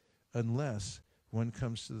understood unless one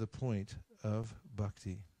comes to the point of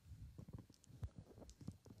bhakti.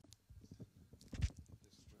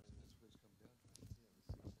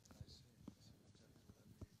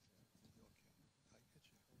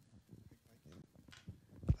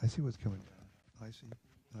 I see what's coming down. I see.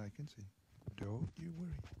 I can see. Don't you worry.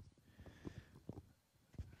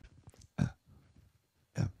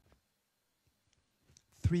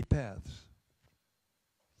 Three paths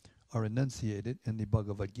are enunciated in the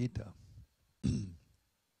Bhagavad Gita.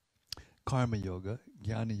 Karma Yoga,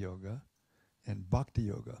 Jnana Yoga, and Bhakti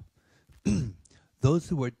Yoga. Those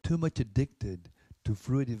who are too much addicted to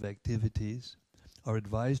fruitive activities are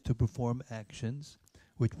advised to perform actions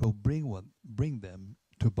which will bring them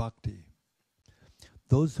to bhakti.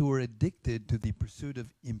 Those who are addicted to the pursuit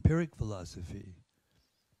of empiric philosophy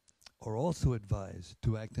are also advised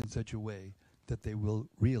to act in such a way that they will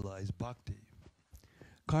realize bhakti.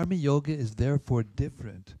 Karma Yoga is therefore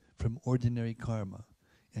different from ordinary karma,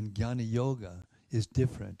 and Jnana Yoga is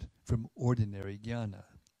different from ordinary jnana.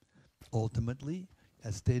 Ultimately,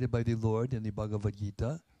 as stated by the Lord in the Bhagavad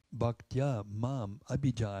Gita, Bhaktya mam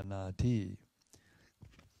abhijanati.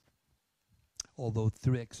 Although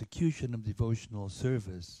through execution of devotional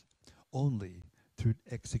service, only through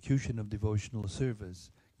execution of devotional service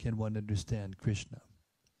can one understand Krishna.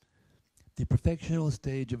 The perfectional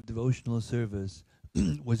stage of devotional service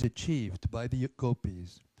was achieved by the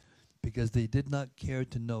gopis because they did not care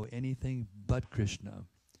to know anything but Krishna.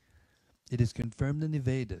 It is confirmed in the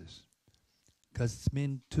Vedas,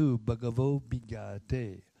 Kasmin tu bhagavo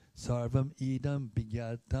bhigyate sarvam idam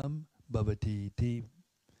bhigyatam bhavatiti.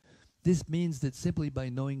 This means that simply by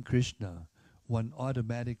knowing Krishna, one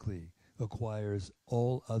automatically acquires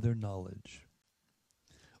all other knowledge.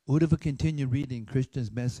 Uddhava continued reading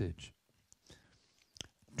Krishna's message.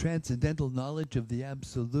 transcendental knowledge of the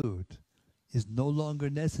Absolute is no longer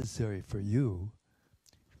necessary for you.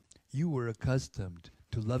 You were accustomed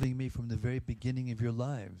to loving me from the very beginning of your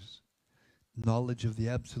lives. Knowledge of the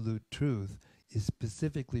Absolute Truth is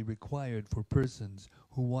specifically required for persons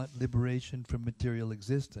who want liberation from material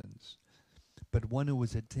existence. But one who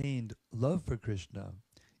has attained love for Krishna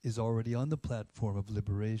is already on the platform of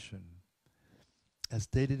liberation. As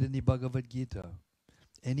stated in the Bhagavad Gita,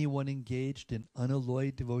 anyone engaged in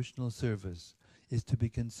unalloyed devotional service is to be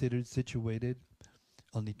considered situated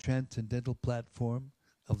on the transcendental platform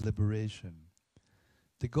of liberation.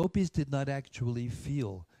 The gopis did not actually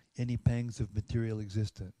feel any pangs of material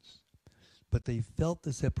existence, but they felt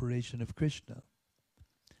the separation of Krishna.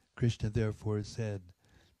 Krishna therefore said,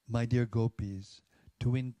 "My dear gopis,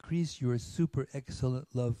 to increase your super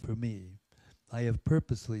excellent love for me, I have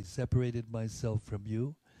purposely separated myself from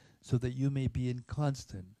you so that you may be in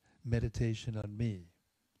constant meditation on me."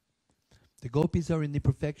 The gopis are in the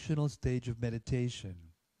perfectional stage of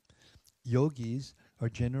meditation. Yogis are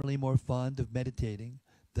generally more fond of meditating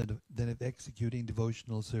than of executing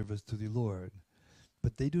devotional service to the Lord.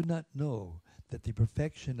 But they do not know that the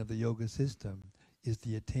perfection of the yoga system is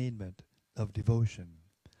the attainment of devotion.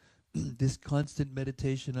 This constant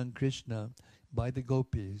meditation on Krishna by the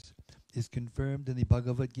gopis is confirmed in the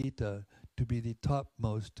Bhagavad Gita to be the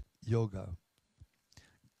topmost yoga.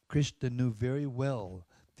 Krishna knew very well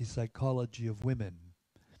the psychology of women.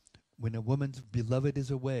 When a woman's beloved is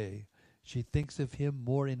away, she thinks of him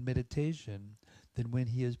more in meditation than when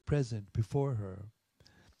he is present before her.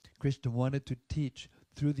 Krishna wanted to teach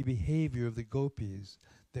through the behavior of the gopis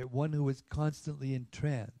that one who is constantly in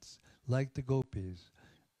trance, like the gopis,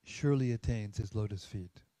 surely attains his lotus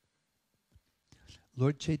feet.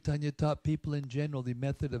 Lord Chaitanya taught people in general the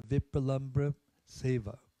method of Vipralambha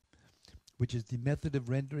Seva, which is the method of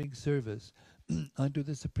rendering service unto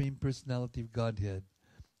the Supreme Personality of Godhead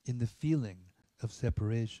in the feeling of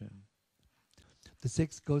separation. The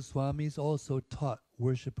 6 Goswamis also taught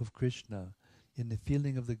worship of Krishna in the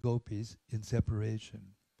feeling of the gopis in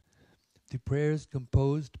separation. The prayers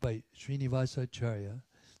composed by Srinivasacharya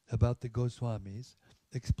about the Goswamis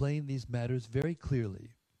explain these matters very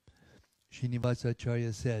clearly.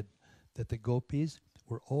 Srinivasacharya said that the gopis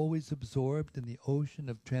were always absorbed in the ocean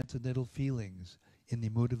of transcendental feelings in the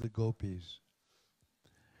mood of the gopis.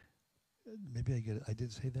 Maybe I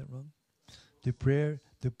did say that wrong. The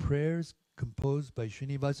prayers composed by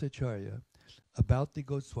Srinivasacharya about the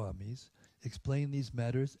Goswamis explain these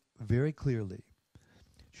matters very clearly.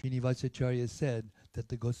 Srinivasacharya said that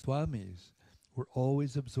the Goswamis were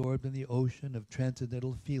always absorbed in the ocean of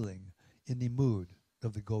transcendental feeling in the mood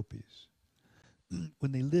of the gopis.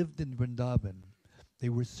 When they lived in Vrindavan, they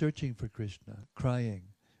were searching for Krishna,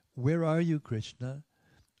 crying, "Where are you, Krishna?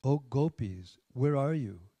 O gopis, where are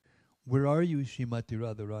you? Where are you, Srimati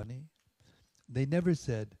Radharani?" They never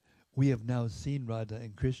said, "We have now seen Radha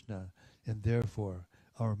and Krishna, and therefore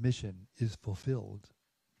our mission is fulfilled."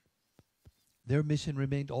 Their mission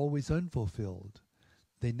remained always unfulfilled.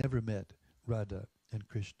 They never met Radha and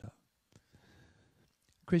Krishna.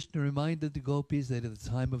 Krishna reminded the gopis that at the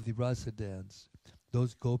time of the rasa dance,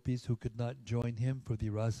 those gopis who could not join him for the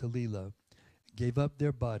rasa lila gave up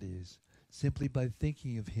their bodies simply by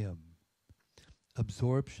thinking of him.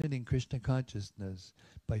 Absorption in Krishna consciousness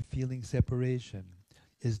by feeling separation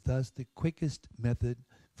is thus the quickest method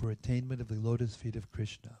for attainment of the lotus feet of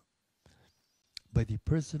Krishna. By the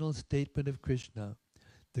personal statement of Krishna,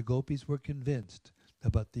 the gopis were convinced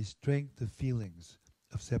about the strength of feelings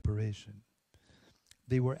of separation.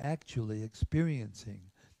 They were actually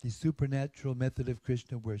experiencing the supernatural method of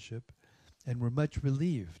Krishna worship and were much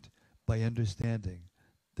relieved by understanding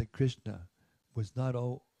that Krishna was not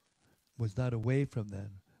away from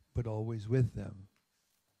them, but always with them.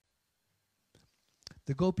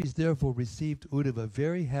 The gopis therefore received Uddhava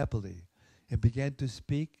very happily and began to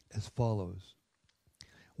speak as follows.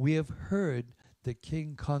 "We have heard that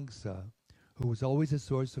King Kamsa, who was always a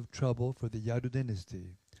source of trouble for the Yadu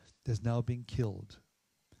dynasty, has now been killed.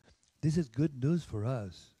 This is good news for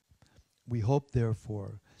us. We hope,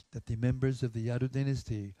 therefore, that the members of the Yadu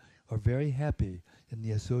dynasty are very happy in the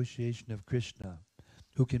association of Krishna,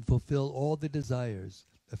 who can fulfill all the desires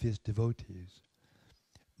of his devotees.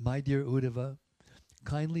 My dear Uddhava,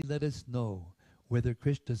 kindly let us know whether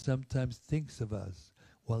Krishna sometimes thinks of us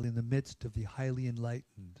while in the midst of the highly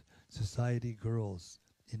enlightened society girls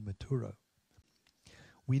in Mathura.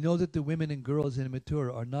 We know that the women and girls in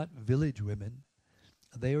Mathura are not village women.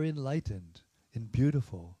 They are enlightened and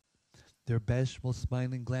beautiful. Their bashful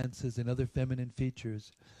smiling glances and other feminine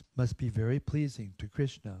features must be very pleasing to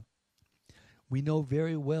Krishna. We know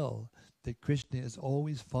very well that Krishna is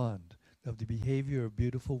always fond of the behavior of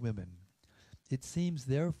beautiful women. It seems,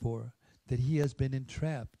 therefore, that he has been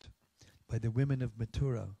entrapped by the women of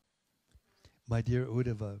Mathura. My dear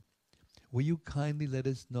Uddhava, will you kindly let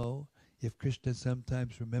us know if Krishna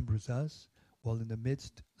sometimes remembers us while in the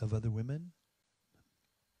midst of other women?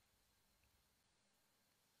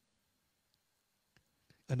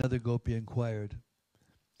 Another gopi inquired,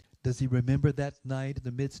 does he remember that night in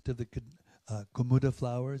the midst of the Kumuda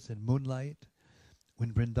flowers and moonlight,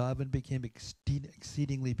 when Vrindavan became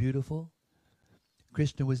exceedingly beautiful?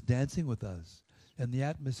 Krishna was dancing with us, and the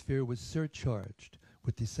atmosphere was surcharged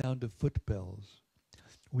with the sound of footbells.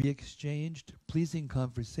 We exchanged pleasing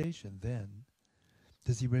conversation then.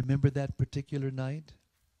 Does he remember that particular night?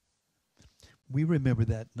 We remember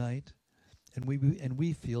that night, and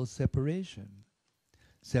we feel separation.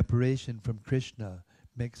 Separation from Krishna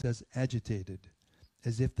makes us agitated,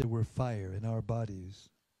 as if there were fire in our bodies.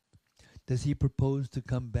 Does he propose to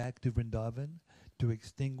come back to Vrindavan to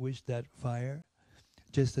extinguish that fire,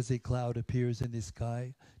 just as a cloud appears in the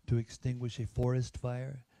sky to extinguish a forest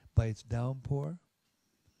fire by its downpour?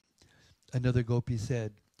 Another gopi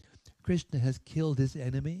said, Krishna has killed his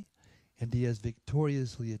enemy, and he has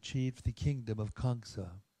victoriously achieved the kingdom of Kamsa.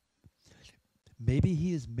 Maybe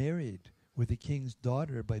he is married with the king's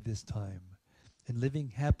daughter by this time, and living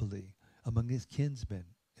happily among his kinsmen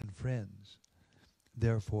and friends.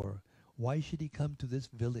 Therefore, why should he come to this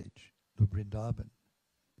village, to Vrindavan?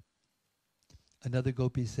 Another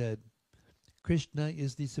gopi said, Krishna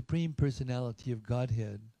is the Supreme Personality of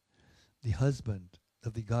Godhead, the husband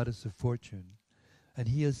of the Goddess of Fortune, and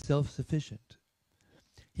he is self-sufficient.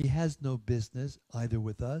 He has no business either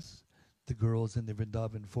with us, the girls in the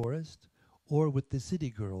Vrindavan forest, or with the city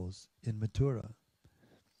girls in Mathura.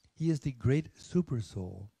 He is the great super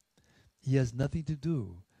soul. He has nothing to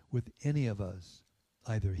do with any of us,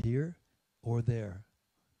 either here or there.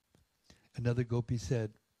 Another gopi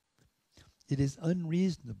said, it is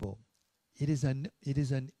unreasonable. It is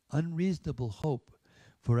an unreasonable hope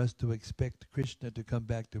for us to expect Krishna to come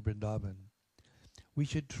back to Vrindavan. We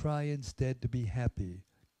should try instead to be happy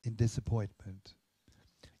in disappointment.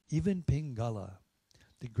 Even Pingala,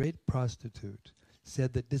 the great prostitute,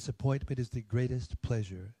 said that disappointment is the greatest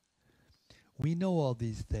pleasure. We know all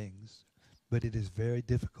these things, but it is very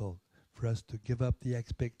difficult for us to give up the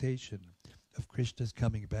expectation of Krishna's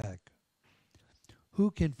coming back.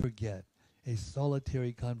 Who can forget a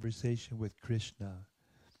solitary conversation with Krishna,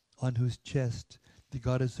 on whose chest the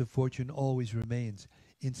Goddess of Fortune always remains,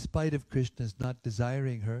 in spite of Krishna's not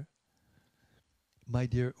desiring her? My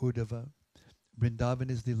dear Uddhava, Vrindavan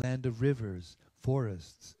is the land of rivers,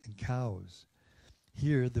 forests, and cows.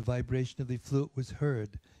 Here the vibration of the flute was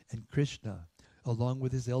heard, and Krishna, along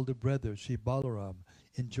with his elder brother Sri Balaram,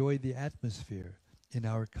 enjoyed the atmosphere in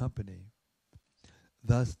our company.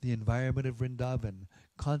 Thus the environment of Vrindavan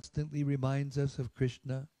constantly reminds us of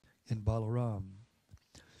Krishna and Balaram.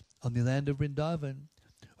 On the land of Vrindavan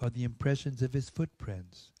are the impressions of his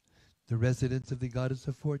footprints, the residence of the Goddess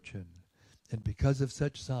of Fortune, and because of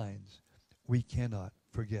such signs, we cannot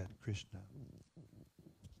forget Krishna.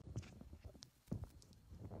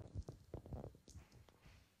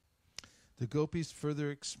 The gopis further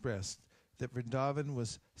expressed that Vrindavan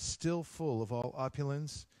was still full of all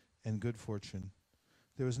opulence and good fortune.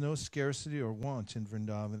 There was no scarcity or want in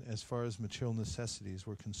Vrindavan as far as material necessities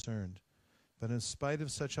were concerned. But in spite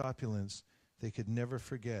of such opulence, they could never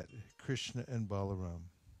forget Krishna and Balaram.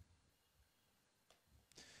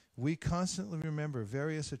 We constantly remember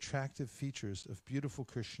various attractive features of beautiful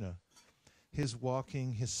Krishna, his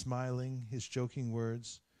walking, his smiling, his joking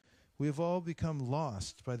words. We have all become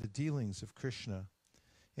lost by the dealings of Krishna,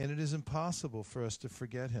 and it is impossible for us to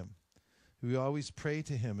forget him. We always pray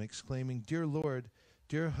to him, exclaiming, Dear Lord,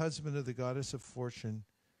 dear husband of the Goddess of Fortune,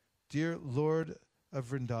 dear Lord of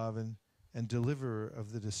Vrindavan, and deliverer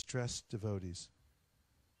of the distressed devotees.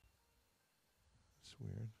 It's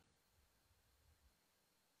weird.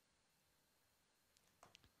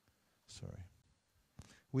 Sorry.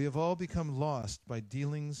 We have all become lost by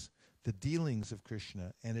the dealings of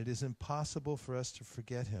Krishna, and it is impossible for us to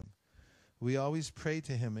forget him. We always pray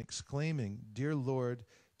to him, exclaiming, Dear Lord,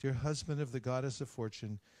 dear husband of the Goddess of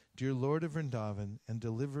Fortune, dear Lord of Vrindavan, and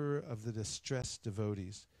deliverer of the distressed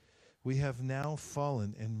devotees. We have now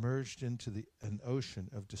fallen and merged into an ocean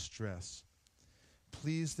of distress.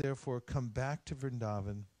 Please, therefore, come back to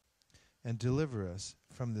Vrindavan and deliver us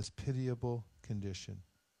from this pitiable condition.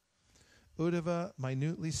 Uddhava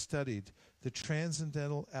minutely studied the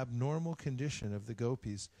transcendental abnormal condition of the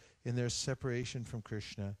gopis in their separation from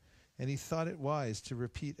Krishna, and he thought it wise to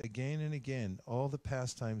repeat again and again all the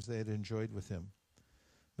pastimes they had enjoyed with him.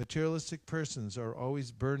 Materialistic persons are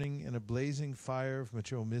always burning in a blazing fire of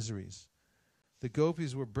material miseries. The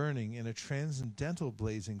gopis were burning in a transcendental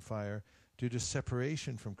blazing fire due to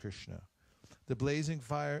separation from Krishna. The blazing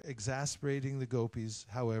fire exasperating the gopis,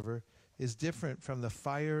 however, is different from the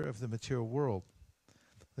fire of the material world.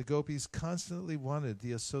 The gopis constantly wanted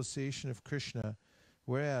the association of Krishna,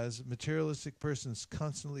 whereas materialistic persons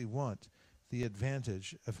constantly want the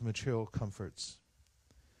advantage of material comforts.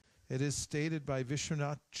 It is stated by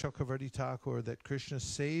Vishwanath Chakravarti Thakur that Krishna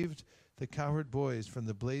saved the cowherd boys from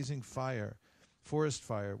the blazing fire, forest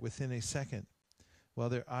fire, within a second, while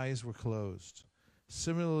their eyes were closed.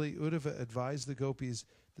 Similarly, Uddhava advised the gopis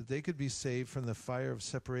that they could be saved from the fire of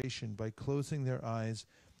separation by closing their eyes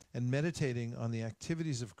and meditating on the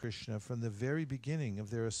activities of Krishna from the very beginning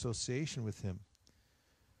of their association with him.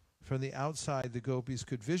 From the outside, the gopis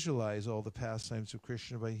could visualize all the pastimes of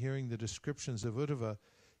Krishna by hearing the descriptions of Uddhava,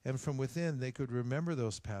 and from within they could remember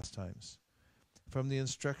those pastimes. From the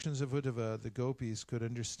instructions of Uddhava, the gopis could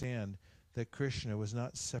understand that Krishna was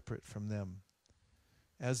not separate from them.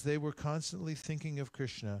 As they were constantly thinking of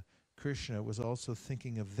Krishna, Krishna was also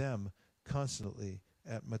thinking of them constantly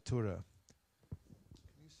at Mathura.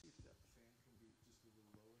 Can you see if that fan can be just a little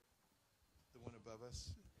lower? The one above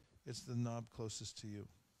us? It's the knob closest to you.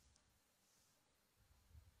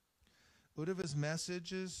 Uddhava's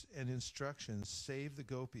messages and instructions saved the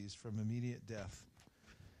gopis from immediate death,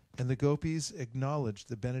 and the gopis acknowledged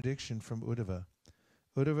the benediction from Uddhava.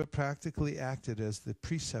 Uddhava practically acted as the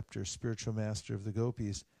preceptor spiritual master of the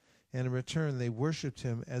gopis, and in return they worshipped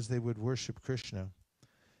him as they would worship Krishna.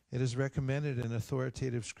 It is recommended in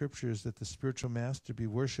authoritative scriptures that the spiritual master be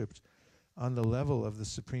worshipped on the level of the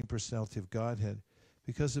Supreme Personality of Godhead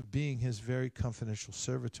because of being his very confidential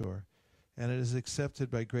servitor, and it is accepted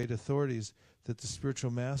by great authorities that the spiritual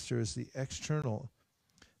master is the external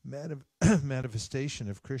manifestation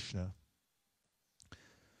of Krishna.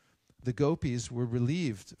 The gopis were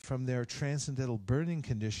relieved from their transcendental burning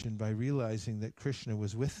condition by realizing that Krishna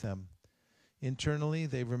was with them. Internally,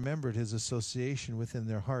 they remembered his association within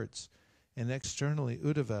their hearts, and externally,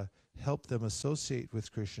 Uddhava helped them associate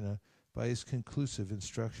with Krishna by his conclusive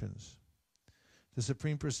instructions. The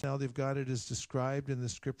Supreme Personality of Godhead is described in the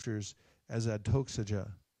scriptures as Adhoksaja,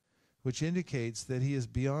 which indicates that he is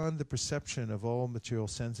beyond the perception of all material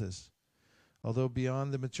senses. Although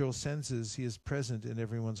beyond the material senses, he is present in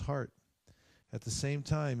everyone's heart. At the same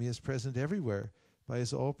time, he is present everywhere by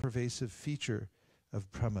his all-pervasive feature of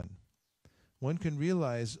Brahman. One can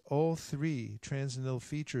realize all three transcendental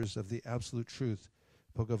features of the Absolute Truth: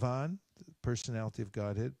 Bhagavan, the Personality of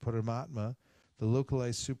Godhead; Paramatma, the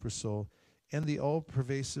localized Supersoul; and the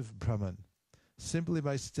all-pervasive Brahman, simply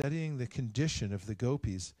by studying the condition of the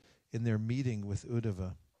gopis in their meeting with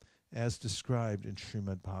Uddhava, as described in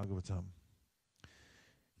Srimad Bhagavatam.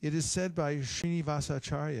 It is said by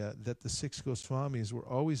Srinivasacharya that the six Goswamis were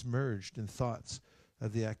always merged in thoughts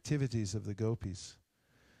of the activities of the gopis.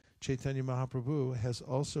 Chaitanya Mahaprabhu has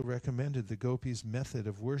also recommended the gopis' method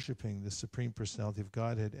of worshipping the Supreme Personality of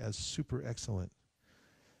Godhead as super excellent.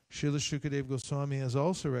 Srila Shukadeva Goswami has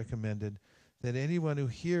also recommended that anyone who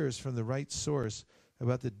hears from the right source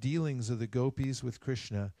about the dealings of the gopis with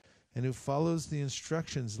Krishna and who follows the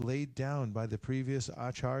instructions laid down by the previous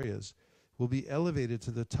acharyas will be elevated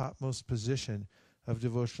to the topmost position of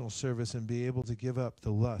devotional service and be able to give up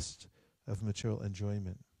the lust of material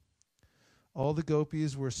enjoyment. All the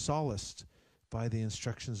gopis were solaced by the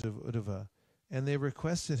instructions of Uddhava, and they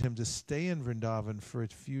requested him to stay in Vrindavan for a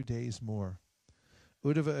few days more.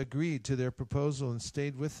 Uddhava agreed to their proposal and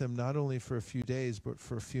stayed with them not only for a few days but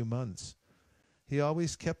for a few months. He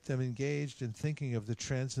always kept them engaged in thinking of the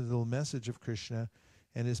transcendental message of Krishna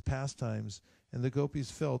and his pastimes, and the gopis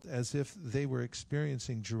felt as if they were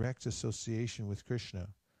experiencing direct association with Krishna.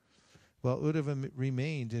 While Uddhava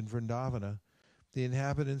remained in Vrindavana, the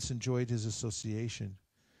inhabitants enjoyed his association.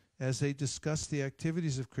 As they discussed the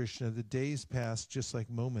activities of Krishna, the days passed just like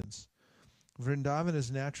moments.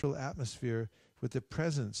 Vrindavana's natural atmosphere, with the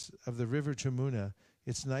presence of the river Jamuna,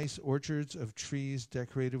 its nice orchards of trees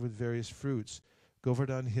decorated with various fruits,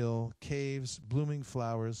 Govardhan Hill, caves, blooming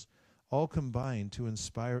flowers, all combined to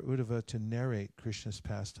inspire Uddhava to narrate Krishna's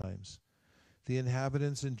pastimes. The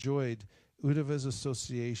inhabitants enjoyed Uddhava's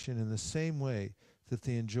association in the same way that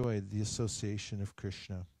they enjoyed the association of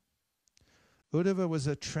Krishna. Uddhava was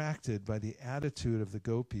attracted by the attitude of the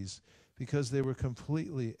gopis because they were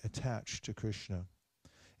completely attached to Krishna,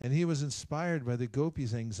 and he was inspired by the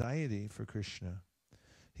gopis' anxiety for Krishna.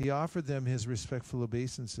 He offered them his respectful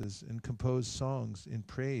obeisances and composed songs in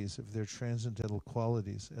praise of their transcendental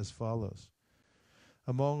qualities as follows.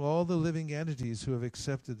 Among all the living entities who have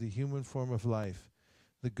accepted the human form of life,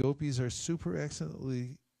 The gopis are super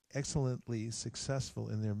excellently successful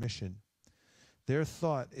in their mission. Their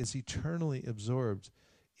thought is eternally absorbed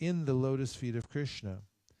in the lotus feet of Krishna.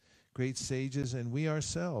 Great sages and we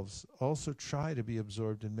ourselves also try to be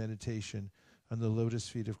absorbed in meditation on the lotus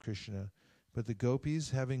feet of Krishna, but the gopis,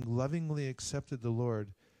 having lovingly accepted the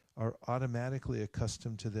Lord, are automatically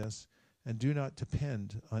accustomed to this and do not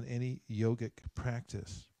depend on any yogic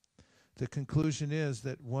practice. The conclusion is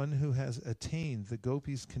that one who has attained the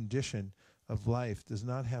gopis' condition of life does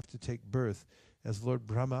not have to take birth as Lord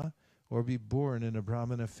Brahma or be born in a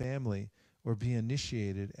Brahmana family or be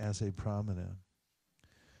initiated as a Brahmana.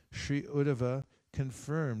 Sri Uddhava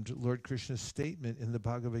confirmed Lord Krishna's statement in the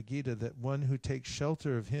Bhagavad Gita that one who takes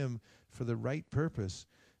shelter of him for the right purpose,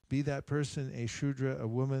 be that person a Shudra, a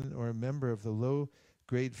woman, or a member of a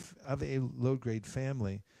low-grade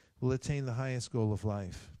family, will attain the highest goal of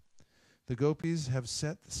life. The gopis have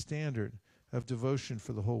set the standard of devotion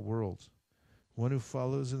for the whole world. One who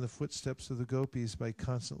follows in the footsteps of the gopis by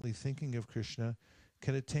constantly thinking of Krishna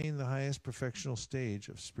can attain the highest perfectional stage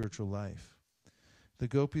of spiritual life. The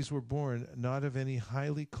gopis were born not of any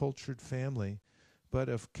highly cultured family, but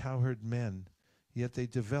of cowherd men, yet they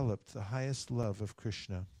developed the highest love of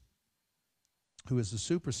Krishna, who is the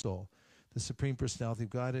Supersoul, the Supreme Personality of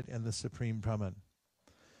Godhead, and the Supreme Brahman.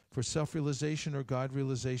 For self-realization or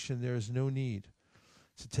God-realization, there is no need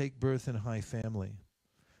to take birth in a high family.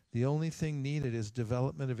 The only thing needed is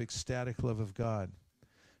development of ecstatic love of God.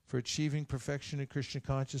 For achieving perfection in Krishna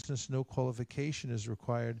consciousness, no qualification is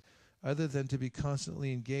required other than to be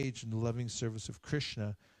constantly engaged in the loving service of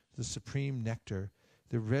Krishna, the supreme nectar,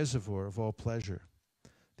 the reservoir of all pleasure.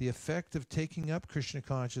 The effect of taking up Krishna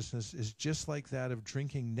consciousness is just like that of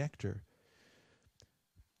drinking nectar.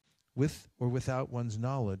 With or without one's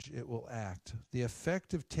knowledge, it will act. The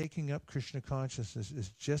effect of taking up Krishna consciousness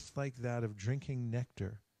is just like that of drinking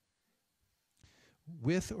nectar.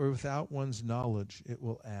 With or without one's knowledge, it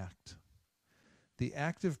will act. The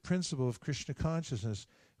active principle of Krishna consciousness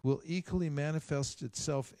will equally manifest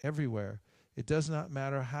itself everywhere. It does not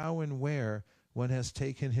matter how and where one has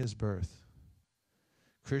taken his birth.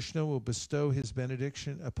 Krishna will bestow his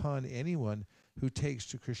benediction upon anyone who takes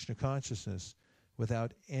to Krishna consciousness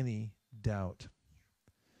without any doubt.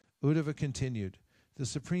 Uddhava continued, the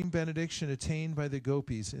supreme benediction attained by the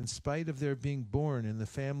gopis, in spite of their being born in the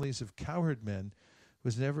families of cowherd men,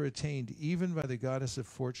 was never attained even by the goddess of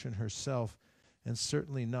fortune herself, and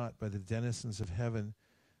certainly not by the denizens of heaven,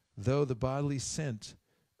 though the bodily scent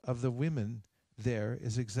of the women there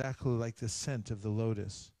is exactly like the scent of the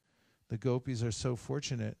lotus. The gopis are so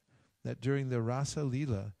fortunate that during the Rasa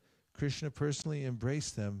Leela, Krishna personally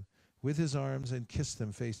embraced them with his arms and kissed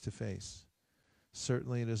them face to face.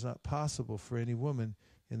 Certainly it is not possible for any woman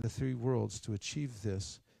in the three worlds to achieve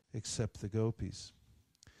this except the gopis.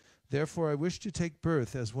 Therefore I wish to take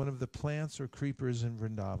birth as one of the plants or creepers in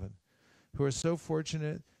Vrindavan, who are so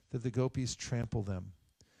fortunate that the gopis trample them.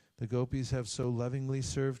 The gopis have so lovingly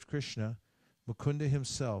served Krishna, Mukunda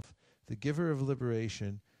himself, the giver of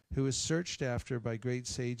liberation, who is searched after by great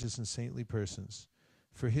sages and saintly persons.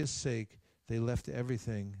 For his sake, they left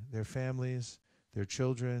everything, their families, their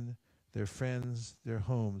children, their friends, their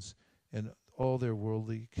homes, and all their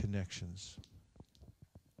worldly connections.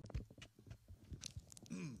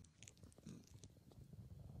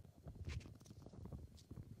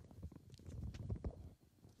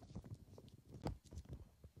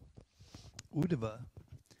 Uddhava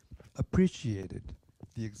appreciated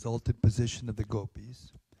the exalted position of the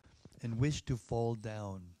gopis and wished to fall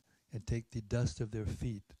down and take the dust of their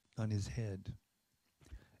feet on his head.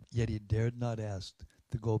 Yet he dared not ask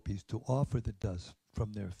the gopis to offer the dust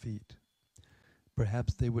from their feet.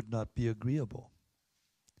 Perhaps they would not be agreeable.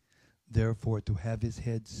 Therefore, to have his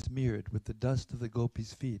head smeared with the dust of the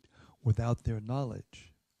gopis' feet without their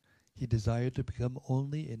knowledge, he desired to become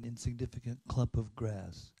only an insignificant clump of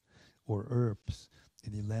grass or herbs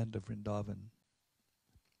in the land of Vrindavan.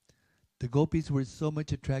 The gopis were so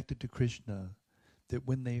much attracted to Krishna that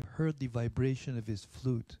when they heard the vibration of his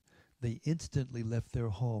flute, they instantly left their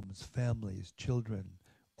homes, families, children,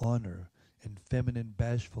 honor, and feminine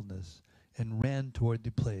bashfulness, and ran toward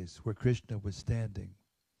the place where Krishna was standing.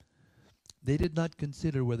 They did not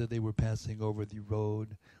consider whether they were passing over the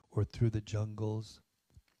road or through the jungles.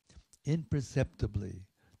 Imperceptibly,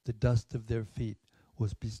 the dust of their feet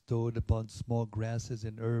was bestowed upon small grasses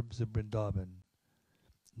and herbs of Vrindavan.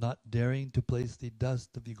 Not daring to place the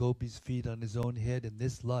dust of the gopis' feet on his own head in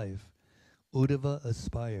this life, Uddhava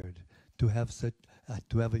aspired to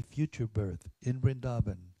have a future birth in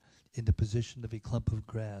Vrindavan in the position of a clump of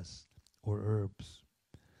grass or herbs.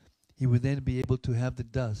 He would then be able to have the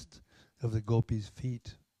dust of the gopis'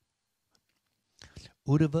 feet.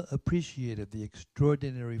 Uddhava appreciated the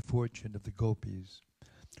extraordinary fortune of the gopis,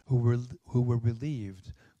 who were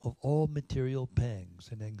relieved of all material pangs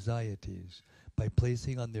and anxieties by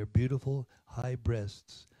placing on their beautiful high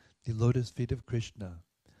breasts the lotus feet of Krishna,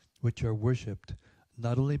 which are worshipped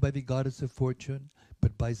not only by the goddess of fortune,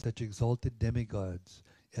 but by such exalted demigods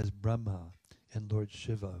as Brahma and Lord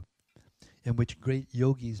Shiva, and which great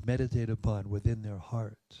yogis meditate upon within their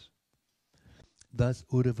hearts. Thus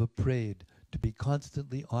Uddhava prayed to be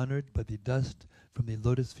constantly honored by the dust from the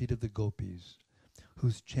lotus feet of the gopis,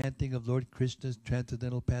 whose chanting of Lord Krishna's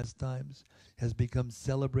transcendental pastimes has become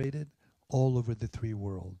celebrated all over the three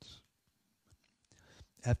worlds.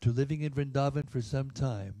 After living in Vrindavan for some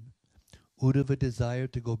time, Uddhava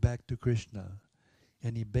desired to go back to Krishna,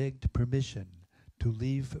 and he begged permission to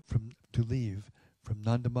leave from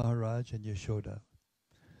Nanda Maharaj and Yashoda.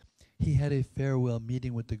 He had a farewell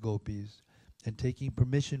meeting with the gopis, and taking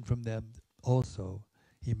permission from them also,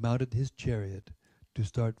 he mounted his chariot to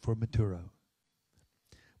start for Mathura.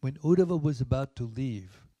 When Uddhava was about to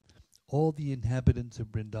leave, all the inhabitants of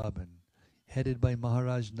Vrindavan, headed by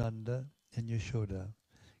Maharaj Nanda and Yashoda,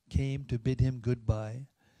 came to bid him goodbye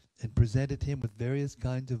and presented him with various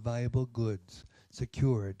kinds of valuable goods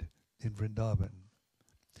secured in Vrindavan.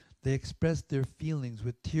 They expressed their feelings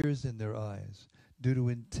with tears in their eyes due to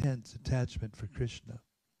intense attachment for Krishna.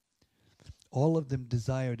 All of them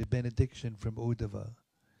desired a benediction from Uddhava.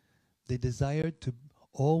 They desired to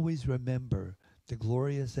always remember the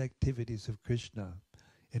glorious activities of Krishna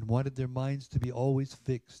and wanted their minds to be always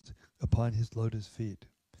fixed upon his lotus feet,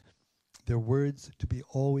 their words to be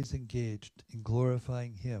always engaged in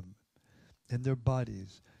glorifying him, and their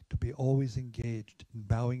bodies to be always engaged in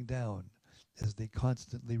bowing down as they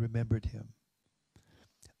constantly remembered him.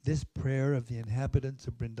 This prayer of the inhabitants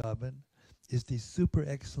of Vrindavan is the super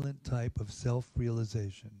excellent type of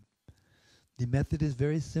self-realization. The method is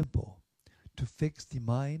very simple: to fix the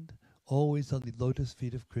mind always on the lotus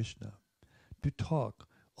feet of Krishna, to talk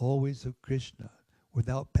always of Krishna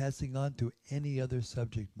without passing on to any other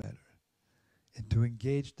subject matter, and to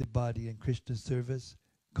engage the body in Krishna's service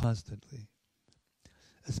constantly.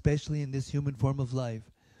 Especially in this human form of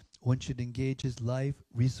life, one should engage his life,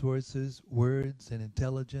 resources, words, and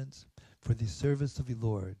intelligence for the service of the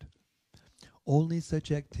Lord. Only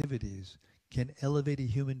such activities can elevate a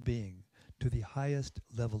human being to the highest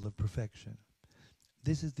level of perfection.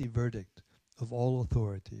 This is the verdict of all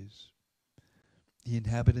authorities. The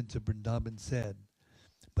inhabitants of Vrindavan said,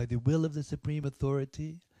 "By the will of the Supreme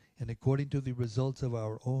Authority and according to the results of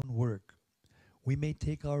our own work, we may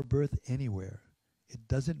take our birth anywhere. It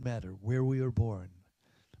doesn't matter where we are born.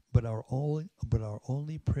 But our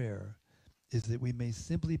only prayer is that we may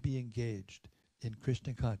simply be engaged in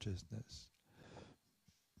Krishna consciousness."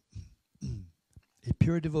 A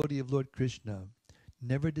pure devotee of Lord Krishna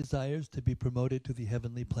never desires to be promoted to the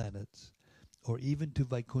heavenly planets, or even to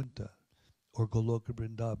Vaikuntha or Goloka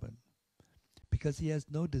Vrindavan, because he has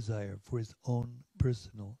no desire for his own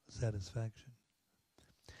personal satisfaction.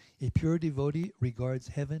 A pure devotee regards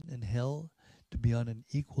heaven and hell to be on an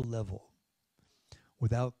equal level.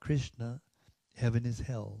 Without Krishna, heaven is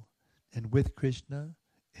hell, and with Krishna,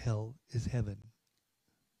 hell is heaven.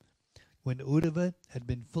 When Uddhava had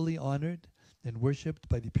been fully honored and worshipped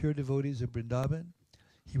by the pure devotees of Vrindavan,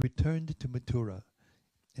 he returned to Mathura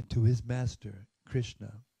and to his master,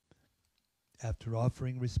 Krishna. After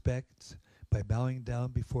offering respects by bowing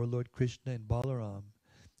down before Lord Krishna and Balaram,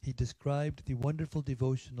 he described the wonderful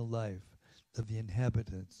devotional life of the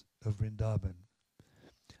inhabitants of Vrindavan.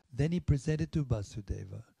 Then he presented to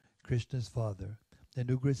Vasudeva, Krishna's father, and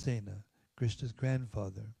Ugrasena, Krishna's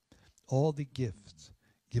grandfather, all the gifts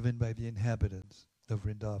given by the inhabitants of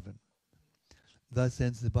Vrindavan. Thus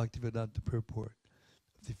ends the Bhaktivedanta purport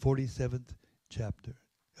of the 47th chapter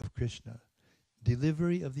of Krishna,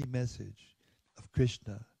 delivery of the message of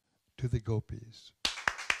Krishna to the gopis.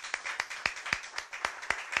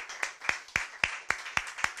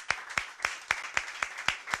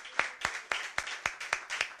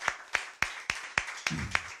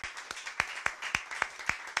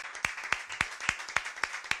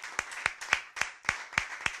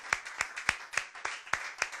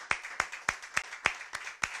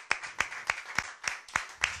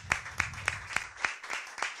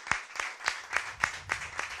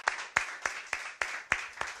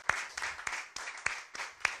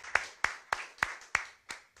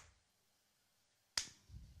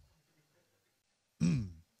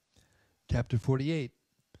 Chapter 48.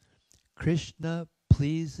 Krishna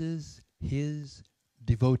pleases his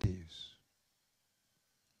devotees.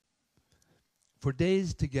 For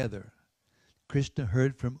days together, Krishna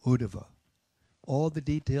heard from Uddhava all the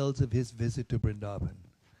details of his visit to Vrindavan,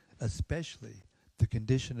 especially the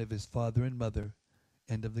condition of his father and mother,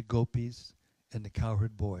 and of the gopis and the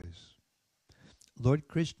cowherd boys. Lord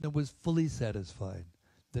Krishna was fully satisfied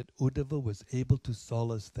that Uddhava was able to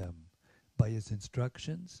solace them by his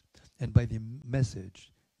instructions and by the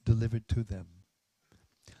message delivered to them.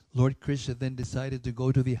 Lord Krishna then decided to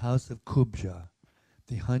go to the house of Kubja,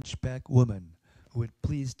 the hunchback woman who had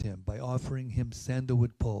pleased him by offering him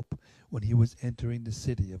sandalwood pulp when he was entering the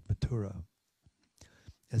city of Mathura.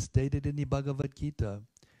 As stated in the Bhagavad Gita,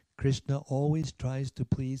 Krishna always tries to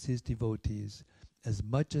please his devotees as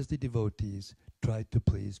much as the devotees try to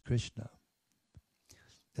please Krishna.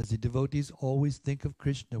 As the devotees always think of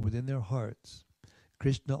Krishna within their hearts,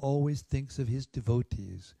 Krishna always thinks of his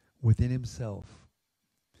devotees within himself.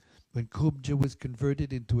 When Kubja was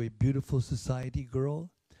converted into a beautiful society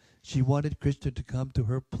girl, she wanted Krishna to come to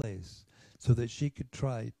her place so that she could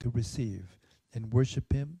try to receive and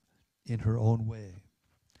worship him in her own way.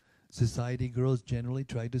 Society girls generally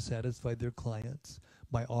try to satisfy their clients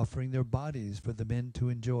by offering their bodies for the men to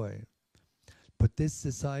enjoy. But this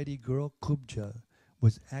society girl, Kubja,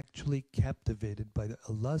 was actually captivated by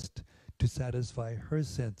a lust to satisfy her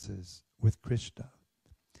senses with Krishna.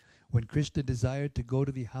 When Krishna desired to go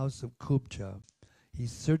to the house of Kubja, he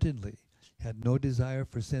certainly had no desire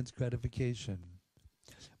for sense gratification.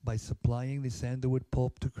 By supplying the sandalwood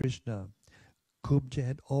pulp to Krishna, Kubja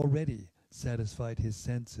had already satisfied his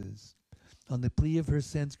senses. On the plea of her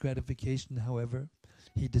sense gratification, however,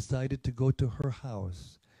 he decided to go to her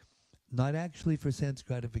house, not actually for sense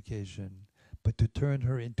gratification, but to turn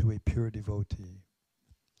her into a pure devotee.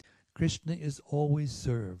 Krishna is always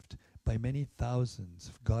served by many thousands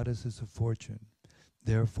of goddesses of fortune.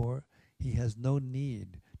 Therefore, he has no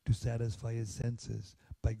need to satisfy his senses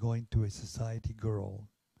by going to a society girl.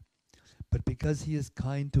 But because he is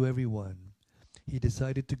kind to everyone, he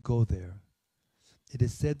decided to go there. It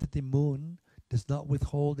is said that the moon does not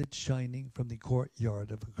withhold its shining from the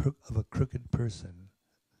courtyard of a crooked person.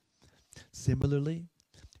 Similarly,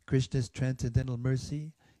 Krishna's transcendental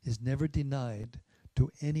mercy is never denied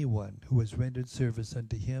to anyone who has rendered service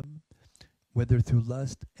unto him, whether through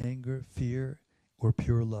lust, anger, fear, or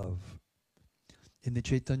pure love. In the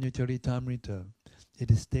Chaitanya Charitamrita,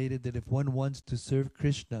 it is stated that if one wants to serve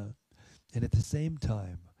Krishna and at the same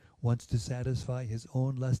time wants to satisfy his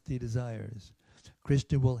own lusty desires,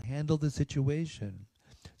 Krishna will handle the situation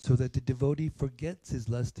so that the devotee forgets his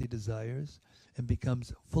lusty desires and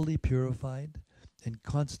becomes fully purified and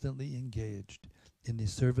constantly engaged in the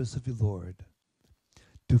service of the Lord.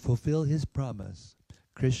 To fulfill his promise,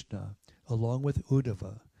 Krishna, along with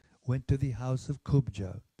Uddhava, went to the house of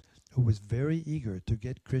Kubja, who was very eager to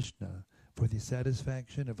get Krishna for the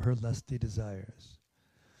satisfaction of her lusty desires.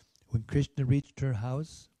 When Krishna reached her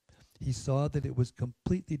house, he saw that it was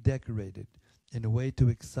completely decorated in a way to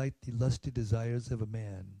excite the lusty desires of a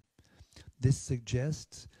man. This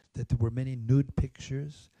suggests that there were many nude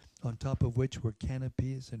pictures, on top of which were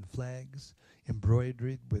canopies and flags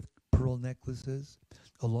embroidered with pearl necklaces,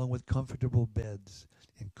 along with comfortable beds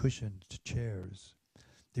and cushioned chairs.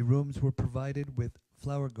 The rooms were provided with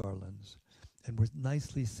flower garlands and were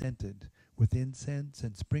nicely scented with incense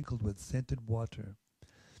and sprinkled with scented water.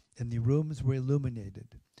 And the rooms were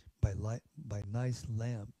illuminated by nice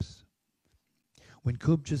lamps. When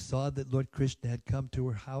Kubja saw that Lord Krishna had come to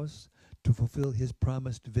her house to fulfill his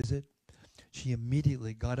promised visit, she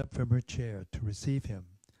immediately got up from her chair to receive him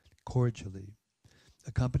cordially.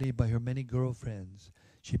 Accompanied by her many girlfriends,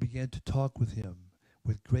 she began to talk with him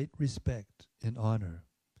with great respect and honor.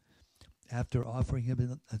 After offering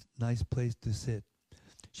him a nice place to sit,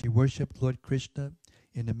 she worshipped Lord Krishna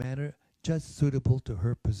in a manner just suitable to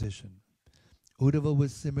her position. Uddhava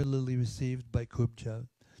was similarly received by Kubja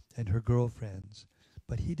and her girlfriends,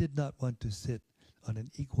 but he did not want to sit on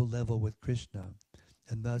an equal level with Krishna,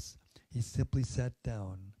 and thus he simply sat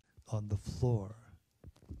down on the floor.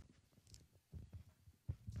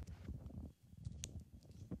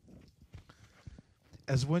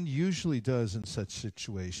 As one usually does in such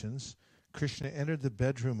situations, Krishna entered the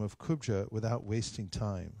bedroom of Kubja without wasting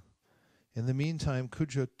time. In the meantime,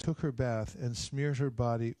 Kubja took her bath and smeared her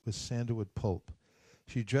body with sandalwood pulp.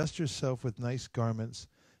 She dressed herself with nice garments,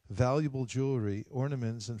 valuable jewelry,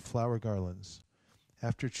 ornaments, and flower garlands.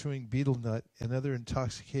 After chewing betel nut and other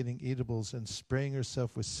intoxicating eatables and spraying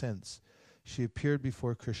herself with scents, she appeared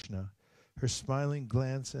before Krishna. Her smiling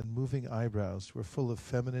glance and moving eyebrows were full of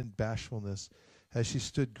feminine bashfulness as she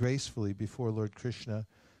stood gracefully before Lord Krishna,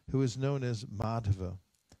 who is known as Madhava,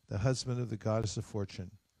 the husband of the goddess of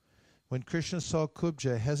fortune. When Krishna saw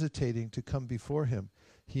Kubja hesitating to come before him,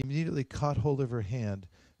 He immediately caught hold of her hand,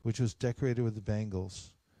 which was decorated with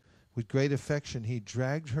bangles. With great affection he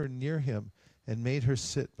dragged her near him and made her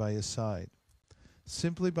sit by his side.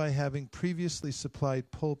 Simply by having previously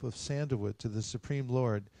supplied pulp of sandalwood to the Supreme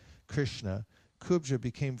Lord, Krishna, Kubja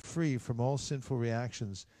became free from all sinful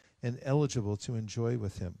reactions and eligible to enjoy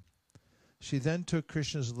with him. She then took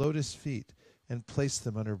Krishna's lotus feet and placed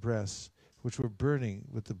them on her breasts, which were burning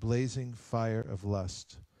with the blazing fire of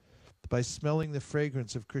lust. By smelling the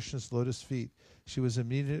fragrance of Krishna's lotus feet, she was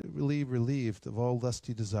immediately relieved of all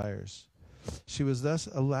lusty desires. She was thus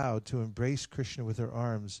allowed to embrace Krishna with her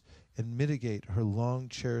arms and mitigate her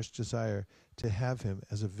long-cherished desire to have him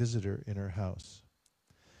as a visitor in her house.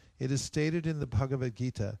 It is stated in the Bhagavad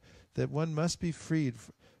Gita that one must be freed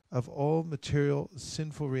of all material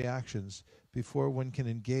sinful reactions before one can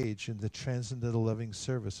engage in the transcendental loving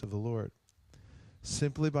service of the Lord.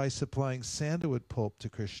 Simply by supplying sandalwood pulp to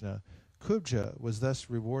Krishna, Kubja was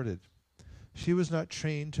thus rewarded. She was not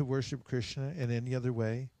trained to worship Krishna in any other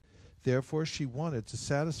way. Therefore, she wanted to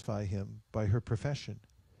satisfy him by her profession.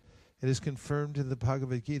 It is confirmed in the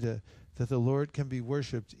Bhagavad Gita that the Lord can be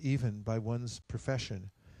worshipped even by one's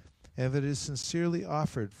profession, and if it is sincerely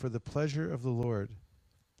offered for the pleasure of the Lord.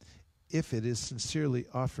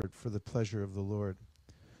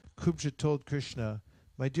 Kubja told Krishna,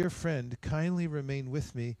 "My dear friend, kindly remain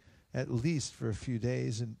with me at least for a few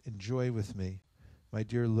days and enjoy with me. My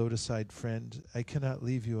dear lotus-eyed friend, I cannot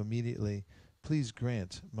leave you immediately. Please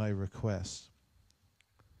grant my request."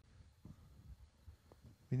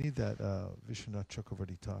 We need that Vishwanath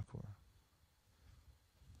Chakravarti Thakur.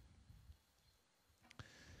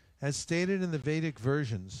 As stated in the Vedic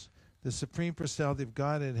versions, the Supreme Personality of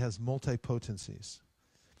Godhead has multi-potencies.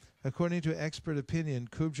 According to expert opinion,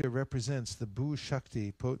 Kubja represents the Bhu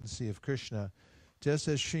Shakti potency of Krishna, just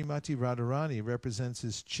as Srimati Radharani represents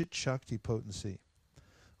his Chit Shakti potency.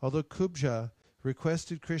 Although Kubja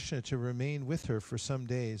requested Krishna to remain with her for some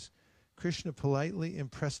days, Krishna politely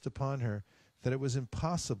impressed upon her that it was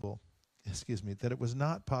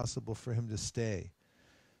not possible for him to stay.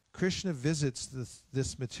 Krishna visits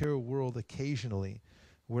this material world occasionally,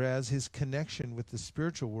 whereas his connection with the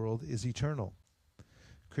spiritual world is eternal.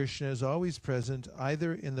 Krishna is always present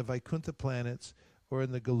either in the Vaikuntha planets or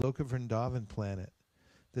in the Goloka Vrindavan planet.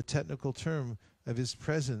 The technical term of his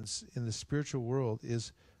presence in the spiritual world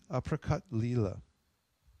is Aprakat Leela.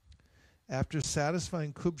 After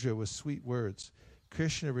satisfying Kubja with sweet words,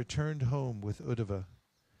 Krishna returned home with Uddhava.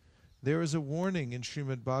 There is a warning in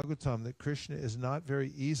Srimad Bhagavatam that Krishna is not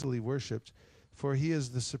very easily worshipped, for he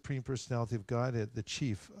is the Supreme Personality of Godhead, the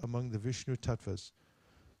chief among the Vishnu Tattvas.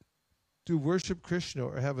 To worship Krishna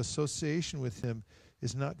or have association with him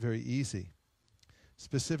is not very easy.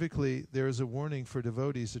 Specifically, there is a warning for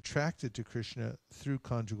devotees attracted to Krishna through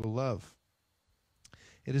conjugal love.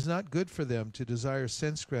 It is not good for them to desire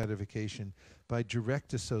sense gratification by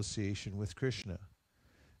direct association with Krishna.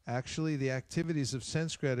 Actually, the activities of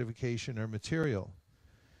sense gratification are material.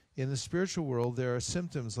 In the spiritual world, there are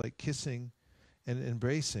symptoms like kissing and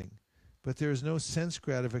embracing, but there is no sense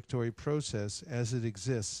gratificatory process as it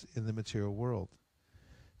exists in the material world.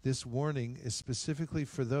 This warning is specifically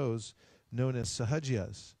for those known as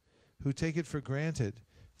sahajias, who take it for granted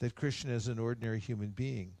that Krishna is an ordinary human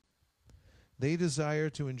being. They desire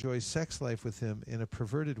to enjoy sex life with him in a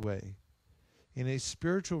perverted way. In a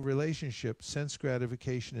spiritual relationship, sense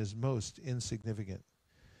gratification is most insignificant.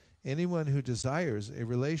 Anyone who desires a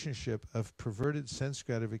relationship of perverted sense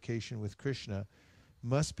gratification with Krishna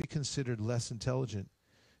must be considered less intelligent.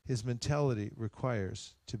 His mentality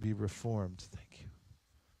requires to be reformed. Thank you.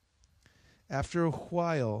 After a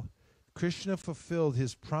while, Krishna fulfilled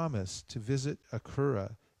his promise to visit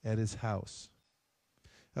Akrura at his house.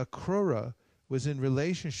 Akrura was in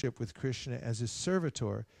relationship with Krishna as his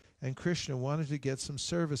servitor, and Krishna wanted to get some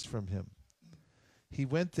service from him. He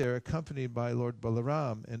went there accompanied by Lord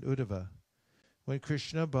Balaram and Uddhava. When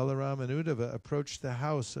Krishna, Balaram, and Uddhava approached the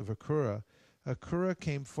house of Akrura, Akrura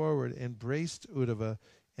came forward, embraced Uddhava,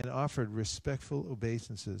 and offered respectful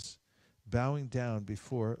obeisances, bowing down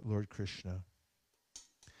before Lord Krishna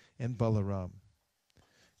and Balaram.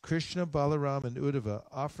 Krishna, Balaram, and Uddhava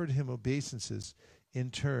offered him obeisances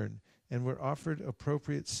in turn and were offered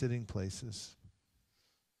appropriate sitting places.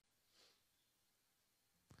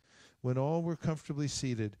 When all were comfortably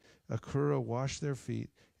seated, Akrura washed their feet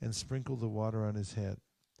and sprinkled the water on his head.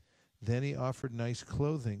 Then he offered nice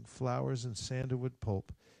clothing, flowers, and sandalwood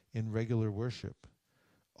pulp in regular worship.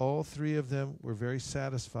 All three of them were very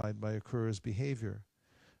satisfied by Akrura's behavior.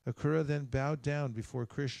 Akrura then bowed down before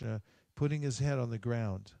Krishna, putting his head on the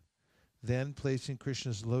ground. Then, placing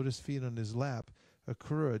Krishna's lotus feet on his lap,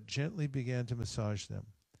 Akrura gently began to massage them.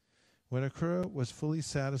 When Akrura was fully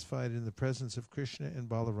satisfied in the presence of Krishna and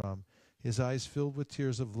Balaram, his eyes filled with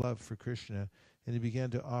tears of love for Krishna, and he began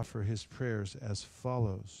to offer his prayers as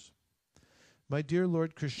follows. My dear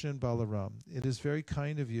Lord Krishna and Balaram, it is very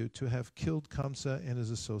kind of you to have killed Kamsa and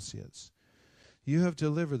his associates. You have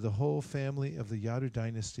delivered the whole family of the Yadu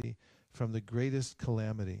dynasty from the greatest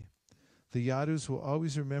calamity. The Yadus will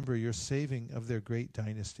always remember your saving of their great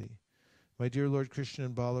dynasty. My dear Lord Krishna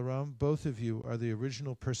and Balaram, both of you are the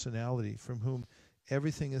original personality from whom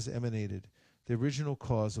everything is emanated, the original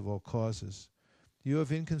cause of all causes. You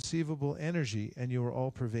have inconceivable energy, and you are all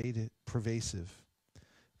pervasive.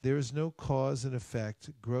 There is no cause and effect,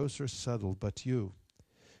 gross or subtle, but you.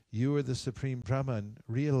 You are the Supreme Brahman,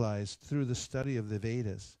 realized through the study of the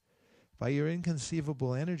Vedas. By your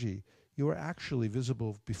inconceivable energy, you are actually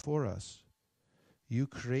visible before us. You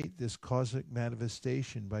create this cosmic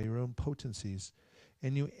manifestation by your own potencies,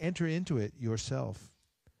 and you enter into it yourself.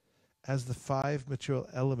 As the 5 material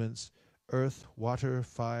elements, earth, water,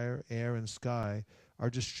 fire, air, and sky, are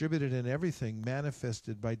distributed in everything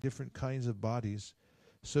manifested by different kinds of bodies,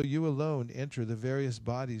 so you alone enter the various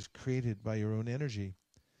bodies created by your own energy.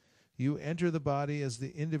 You enter the body as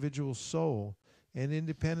the individual soul, and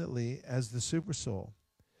independently as the supersoul.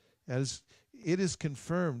 As it is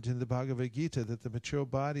confirmed in the Bhagavad Gita that the material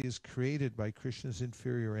body is created by Krishna's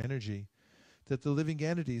inferior energy, that the living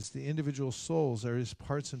entities, the individual souls, are his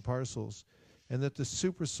parts and parcels, and that the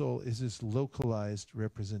supersoul is his localized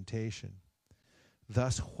representation.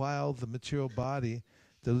 Thus, while the material body,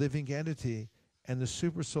 the living entity, and the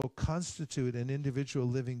supersoul constitute an individual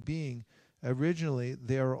living being, originally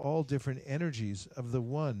they are all different energies of the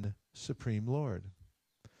one Supreme Lord.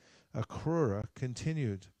 Akrura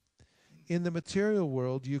continued, in the material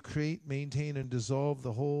world, you create, maintain, and dissolve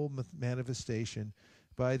the whole manifestation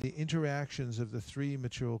by the interactions of the 3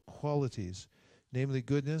 material qualities, namely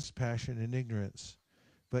goodness, passion, and ignorance.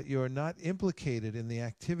 But you are not implicated in the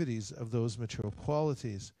activities of those material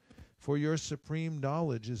qualities, for your supreme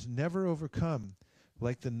knowledge is never overcome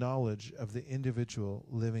like the knowledge of the individual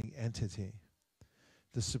living entity.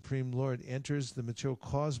 The Supreme Lord enters the material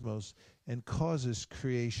cosmos and causes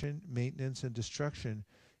creation, maintenance, and destruction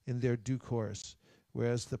in their due course,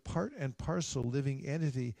 whereas the part and parcel living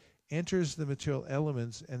entity enters the material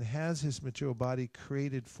elements and has his material body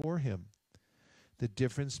created for him. The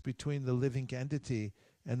difference between the living entity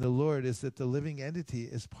and the Lord is that the living entity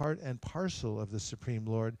is part and parcel of the Supreme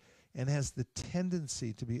Lord and has the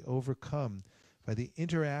tendency to be overcome by the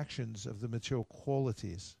interactions of the material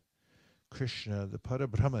qualities. Krishna, the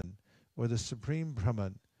Parabrahman, or the Supreme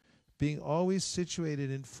Brahman, being always situated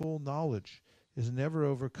in full knowledge, is never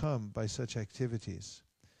overcome by such activities.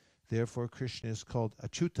 Therefore, Krishna is called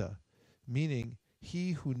Achyuta, meaning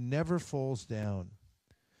he who never falls down.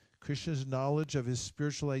 Krishna's knowledge of his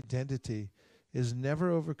spiritual identity is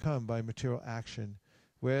never overcome by material action,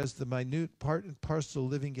 whereas the minute part and parcel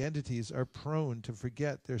living entities are prone to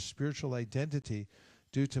forget their spiritual identity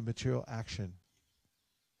due to material action.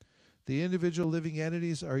 The individual living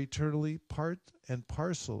entities are eternally part and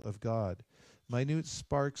parcel of God, minute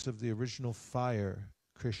sparks of the original fire,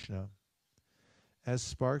 Krishna. As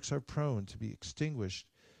sparks are prone to be extinguished,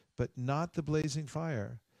 but not the blazing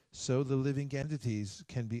fire, so the living entities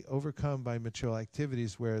can be overcome by material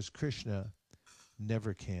activities, whereas Krishna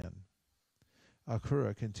never can.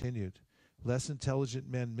 Akrura continued, less intelligent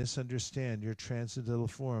men misunderstand your transcendental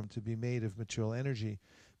form to be made of material energy,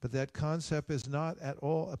 but that concept is not at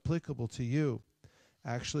all applicable to you.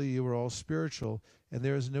 Actually, you are all spiritual, and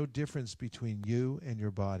there is no difference between you and your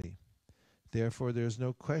body. Therefore, there is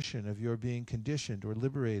no question of your being conditioned or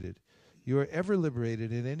liberated. You are ever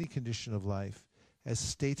liberated in any condition of life. As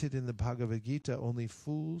stated in the Bhagavad Gita, only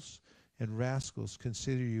fools and rascals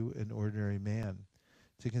consider you an ordinary man.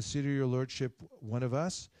 To consider your lordship one of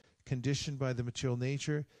us, conditioned by the material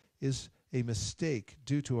nature, is a mistake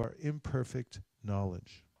due to our imperfect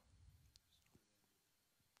knowledge.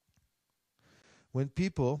 When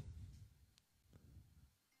people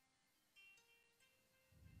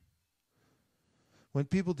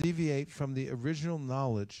deviate from the original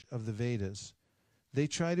knowledge of the Vedas, they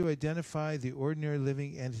try to identify the ordinary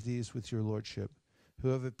living entities with your lordship, who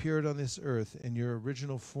have appeared on this earth in your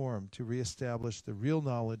original form to reestablish the real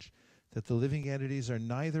knowledge that the living entities are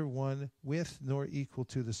neither one with nor equal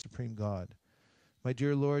to the Supreme God. My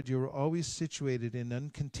dear Lord, you are always situated in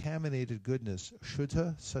uncontaminated goodness,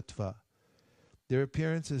 Shuddha Sattva. Your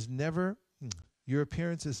appearance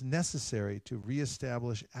is necessary to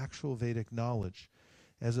reestablish actual Vedic knowledge,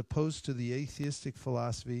 as opposed to the atheistic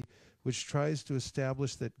philosophy which tries to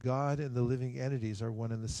establish that God and the living entities are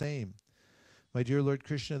one and the same. My dear Lord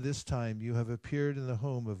Krishna, this time you have appeared in the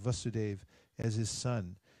home of Vasudeva as his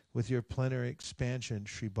son, with your plenary expansion,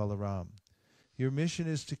 Sri Balaram. Your mission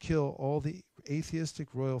is to kill all the atheistic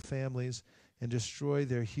royal families and destroy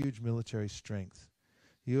their huge military strength.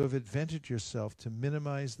 You have adventured yourself to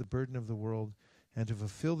minimize the burden of the world, and to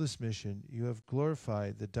fulfill this mission, you have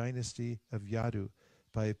glorified the dynasty of Yadu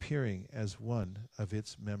by appearing as one of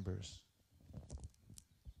its members.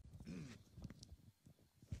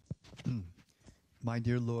 My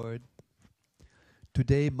dear Lord,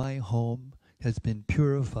 today my home has been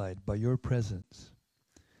purified by your presence.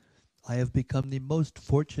 I have become the most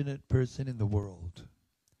fortunate person in the world,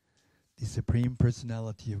 the Supreme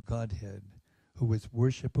Personality of Godhead, who is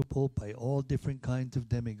worshipable by all different kinds of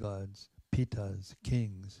demigods, pitas,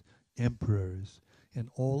 kings, emperors, and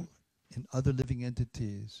other living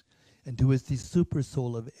entities, and who is the super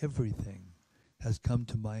soul of everything, has come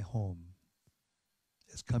into my home.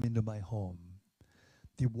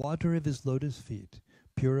 The water of his lotus feet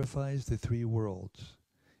purifies the three worlds,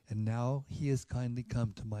 and now he has kindly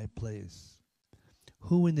come to my place.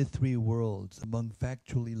 Who in the three worlds, among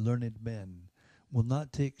factually learned men, will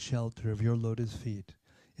not take shelter of your lotus feet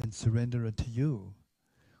and surrender unto you?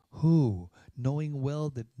 Who, knowing well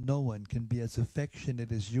that no one can be as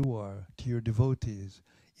affectionate as you are to your devotees,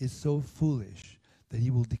 is so foolish that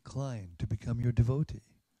he will decline to become your devotee?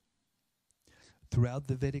 Throughout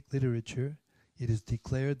the Vedic literature, it is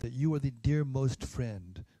declared that you are the dearmost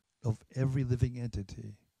friend of every living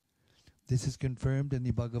entity. This is confirmed in the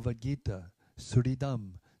Bhagavad Gita,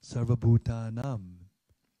 Suridam Sarvabhutanam.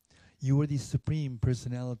 You are the Supreme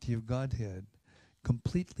Personality of Godhead,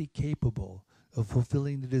 completely capable of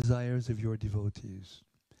fulfilling the desires of your devotees.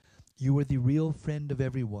 You are the real friend of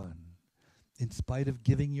everyone. In spite of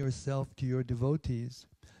giving yourself to your devotees,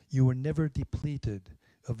 you are never depleted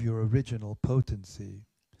of your original potency.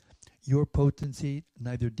 Your potency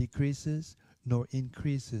neither decreases nor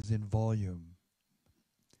increases in volume.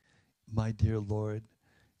 My dear Lord,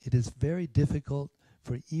 it is very difficult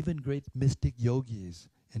for even great mystic yogis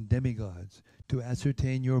and demigods to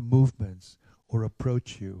ascertain your movements or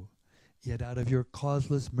approach you. Yet out of your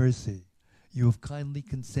causeless mercy, you have kindly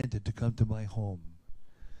consented to come to my home.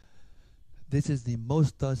 This is the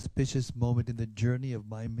most auspicious moment in the journey of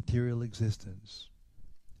my material existence.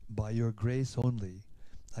 By your grace only,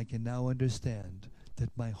 I can now understand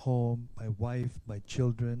that my home, my wife, my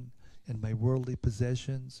children, and my worldly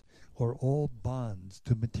possessions are all bonds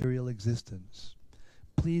to material existence.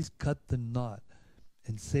 Please cut the knot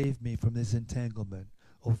and save me from this entanglement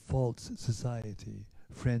of false society,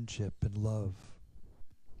 friendship, and love.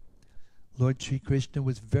 Lord Sri Krishna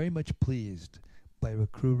was very much pleased by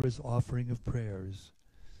Akrura's offering of prayers.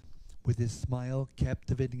 With his smile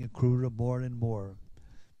captivating Akrura more and more,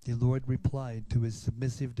 the Lord replied to his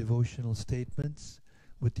submissive devotional statements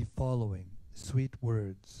with the following sweet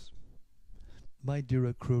words. My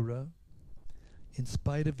dear Akrura, in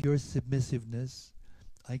spite of your submissiveness,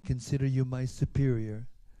 I consider you my superior,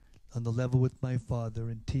 on the level with my father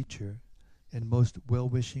and teacher, and most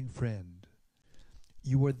well-wishing friend.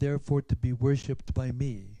 You are therefore to be worshipped by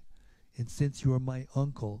me, and since you are my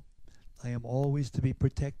uncle, I am always to be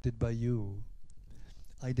protected by you.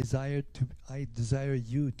 I desire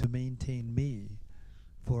you to maintain me,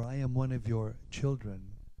 for I am one of your children.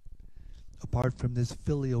 Apart from this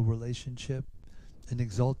filial relationship, an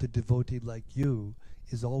exalted devotee like you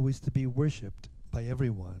is always to be worshipped by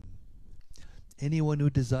everyone. Anyone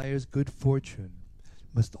who desires good fortune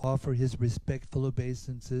must offer his respectful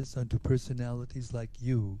obeisances unto personalities like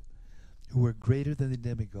you, who are greater than the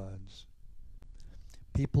demigods.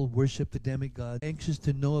 People worship the demigods, anxious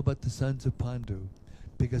to know about the sons of Pandu,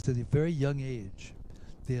 because at a very young age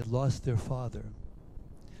they had lost their father.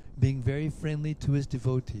 Being very friendly to his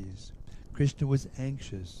devotees, Krishna was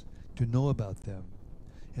anxious to know about them,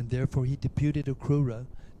 and therefore he deputed Akrura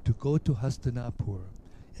to go to Hastinapur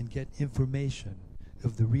and get information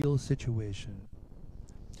of the real situation.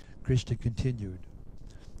 Krishna continued,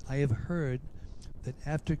 I have heard that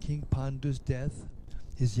after King Pandu's death,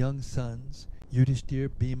 his young sons,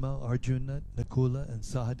 Yudhishthir, Bhima, Arjuna, Nakula, and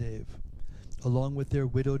Sahadeva, along with their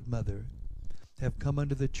widowed mother, have come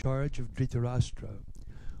under the charge of Dhritarashtra,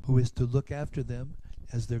 who is to look after them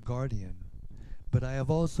as their guardian. But I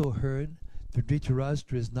have also heard that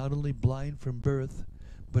Dhritarashtra is not only blind from birth,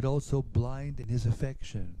 but also blind in his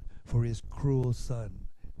affection for his cruel son,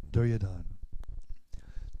 Duryodhana.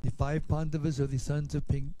 The 5 Pandavas are the sons of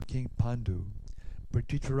King Pandu, but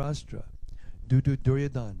Dhritarashtra, due to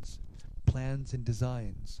Duryodhana's plans and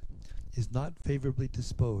designs, is not favorably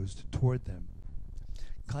disposed toward them.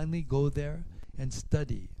 Kindly go there and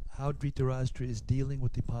study how Dhritarashtra is dealing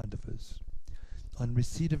with the Pandavas. On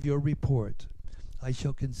receipt of your report, I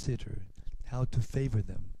shall consider how to favor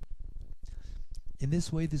them. In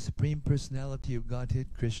this way, the Supreme Personality of Godhead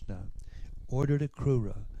Krishna ordered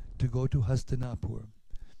Akrura to go to Hastinapur,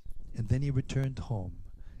 and then he returned home,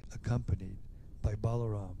 accompanied by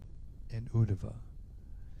Balaram and Uddhava.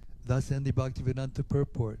 Thus end the Bhaktivedanta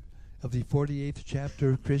purport of the 48th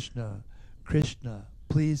chapter of Krishna. Krishna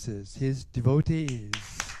pleases his devotees.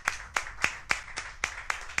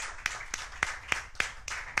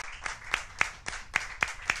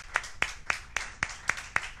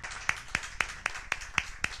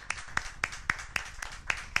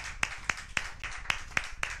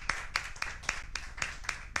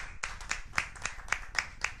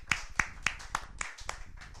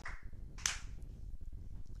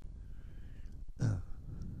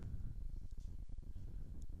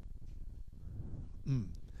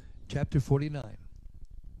 Chapter 49.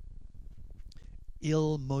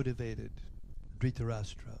 Ill-motivated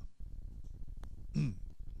Dhritarashtra.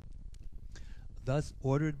 Thus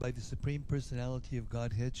ordered by the Supreme Personality of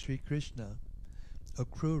Godhead Sri Krishna,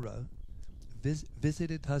 Akrura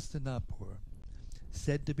visited Hastinapur,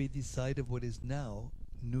 said to be the site of what is now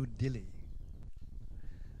New Delhi.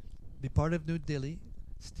 The part of New Delhi,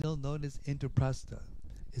 still known as Indraprastha,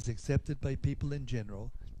 is accepted by people in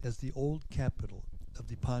general as the old capital of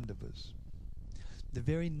the Pandavas. The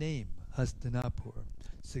very name Hastinapur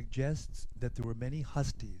suggests that there were many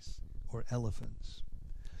Hastis, or elephants.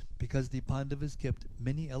 Because the Pandavas kept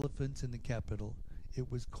many elephants in the capital, it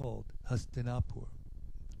was called Hastinapur.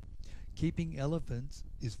 Keeping elephants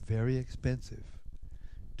is very expensive.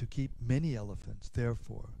 To keep many elephants,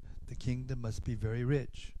 therefore, the kingdom must be very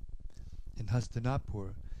rich. And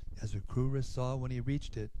Hastinapur, as Akrura saw when he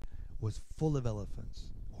reached it, was full of elephants,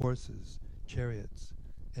 horses, chariots,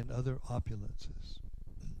 and other opulences.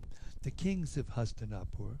 The kings of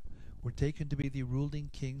Hastinapur were taken to be the ruling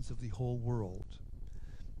kings of the whole world.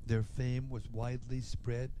 Their fame was widely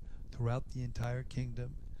spread throughout the entire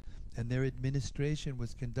kingdom, and their administration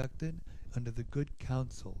was conducted under the good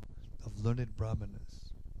counsel of learned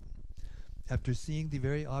brahmanas. After seeing the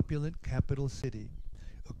very opulent capital city,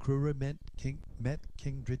 Akrura met King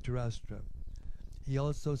Dhritarashtra. He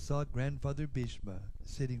also saw grandfather Bhishma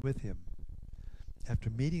sitting with him.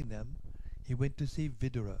 After meeting them, he went to see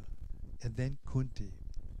Vidura, and then Kunti,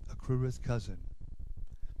 Akrura's cousin.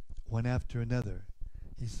 One after another,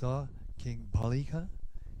 he saw King Bhalika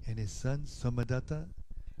and his sons Somadatta,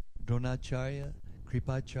 Dronacharya,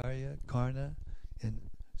 Kripacharya, Karna, and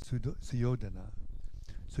Suyodhana.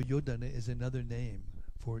 Suyodhana is another name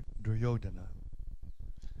for Duryodhana.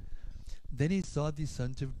 Then he saw the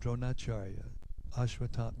sons of Dronacharya,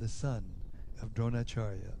 Ashwatthama, the son of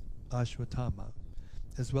Dronacharya, Ashwatthama,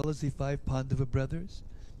 as well as the 5 Pandava brothers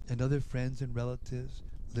and other friends and relatives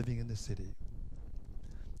living in the city.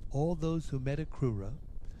 All those who met Akrura,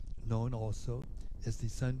 known also as the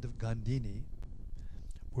son of Gandhini,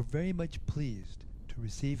 were very much pleased to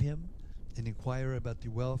receive him and inquire about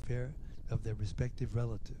the welfare of their respective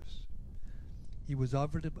relatives. He was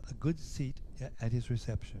offered a good seat at his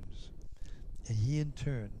receptions, and he in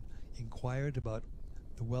turn inquired about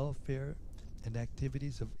the welfare and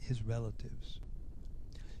activities of his relatives.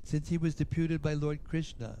 Since he was deputed by Lord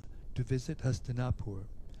Krishna to visit Hastinapur,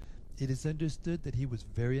 it is understood that he was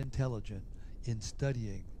very intelligent in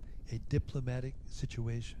studying a diplomatic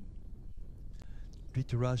situation.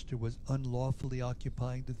 Dhritarashtra was unlawfully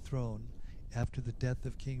occupying the throne after the death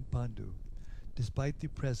of King Pandu, despite the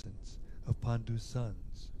presence of Pandu's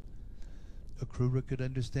sons. Akrura could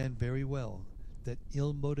understand very well that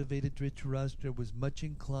ill-motivated Dhritarashtra was much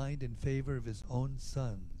inclined in favor of his own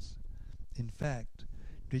sons. In fact,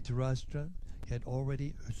 Dhritarashtra had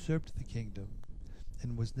already usurped the kingdom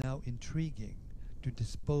and was now intriguing to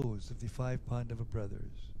dispose of the 5 Pandava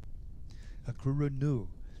brothers. Akrura knew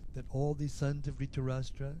that all the sons of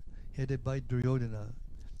Dhritarashtra, headed by Duryodhana,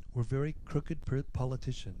 were very crooked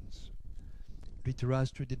politicians.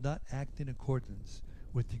 Dhritarashtra did not act in accordance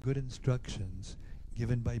with the good instructions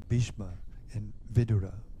given by Bhishma and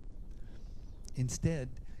Vidura. Instead,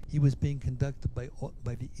 he was being conducted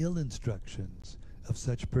by the ill instructions of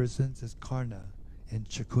such persons as Karna and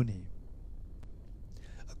Shakuni.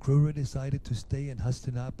 Akrura decided to stay in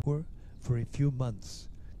Hastinapur for a few months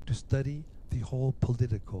to study the whole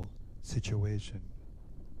political situation.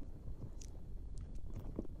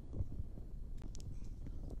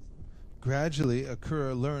 Gradually,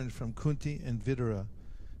 Akrura learned from Kunti and Vidura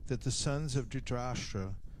that the sons of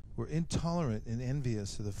Dhritarashtra were intolerant and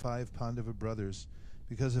envious of the 5 Pandava brothers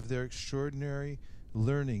because of their extraordinary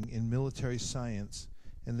learning in military science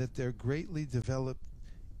and that their greatly developed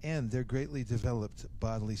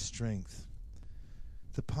bodily strength.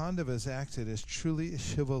 The Pandavas acted as truly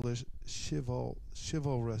chivalrous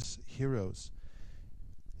heroes,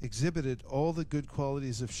 exhibited all the good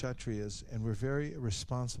qualities of Kshatriyas, and were very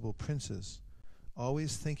responsible princes,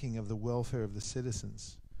 always thinking of the welfare of the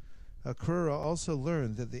citizens. Akrura also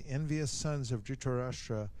learned that the envious sons of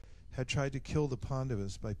Dhritarashtra had tried to kill the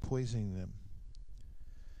Pandavas by poisoning them.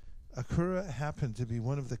 Akrura happened to be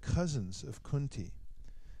one of the cousins of Kunti.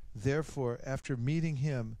 Therefore, after meeting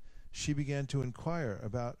him, she began to inquire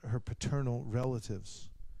about her paternal relatives.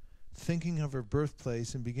 Thinking of her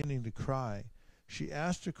birthplace and beginning to cry, she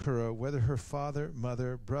asked Akrura whether her father,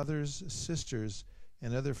 mother, brothers, sisters,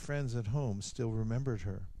 and other friends at home still remembered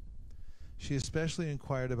her. She especially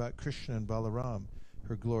inquired about Krishna and Balaram,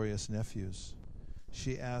 her glorious nephews.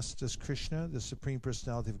 She asked, does Krishna, the Supreme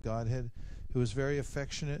Personality of Godhead, who is very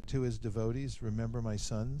affectionate to his devotees, remember my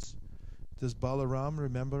sons? Does Balaram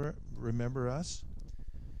remember us?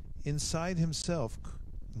 Inside herself,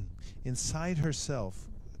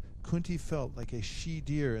 Kunti felt like a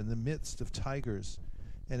she-deer in the midst of tigers,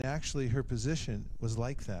 and actually her position was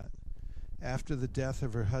like that. After the death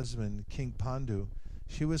of her husband, King Pandu,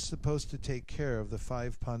 she was supposed to take care of the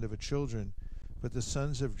 5 Pandava children, but the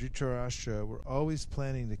sons of Dhritarashtra were always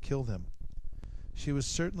planning to kill them. She was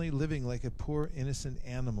certainly living like a poor innocent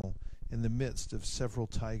animal in the midst of several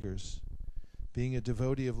tigers. Being a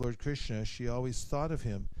devotee of Lord Krishna, she always thought of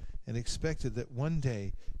him and expected that one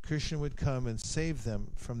day Krishna would come and save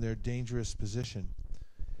them from their dangerous position.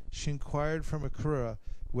 She inquired from Akrura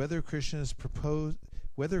whether Krishna proposed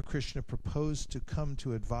to come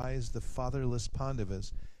to advise the fatherless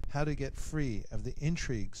Pandavas how to get free of the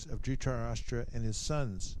intrigues of Dhritarashtra and his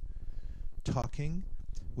sons. Talking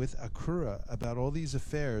with Akrura about all these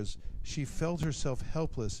affairs, she felt herself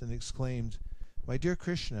helpless and exclaimed, my dear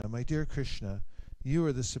Krishna, you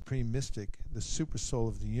are the supreme mystic, the super soul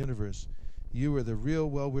of the universe. You are the real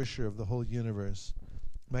well-wisher of the whole universe.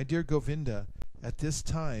 My dear Govinda, at this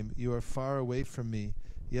time you are far away from me,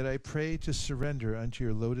 yet I pray to surrender unto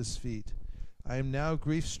your lotus feet. I am now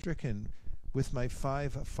grief-stricken with my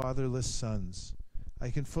 5 fatherless sons. I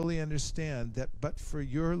can fully understand that but for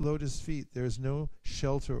your lotus feet there is no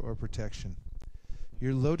shelter or protection.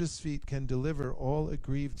 Your lotus feet can deliver all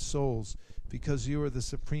aggrieved souls because you are the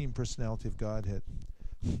Supreme Personality of Godhead.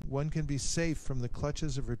 One can be safe from the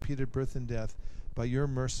clutches of repeated birth and death by your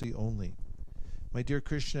mercy only. My dear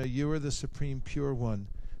Krishna, you are the Supreme Pure One,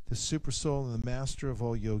 the Super Soul and the Master of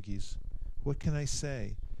all yogis. What can I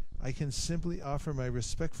say? I can simply offer my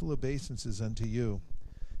respectful obeisances unto you.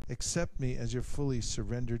 Accept me as your fully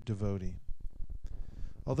surrendered devotee.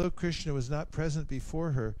 Although Krishna was not present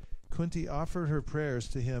before her, Kunti offered her prayers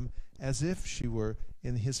to him as if she were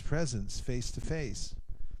in his presence face to face.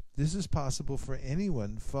 This is possible for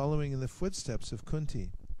anyone following in the footsteps of Kunti.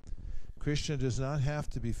 Krishna does not have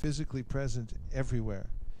to be physically present everywhere.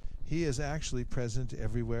 He is actually present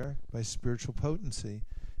everywhere by spiritual potency,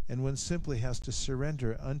 and one simply has to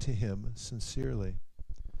surrender unto him sincerely.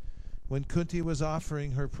 When Kunti was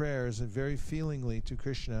offering her prayers and very feelingly to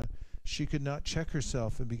Krishna, she could not check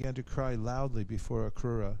herself and began to cry loudly before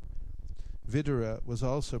Akrura. Vidura was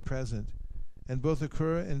also present, and both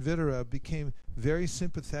Akrura and Vidura became very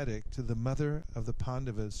sympathetic to the mother of the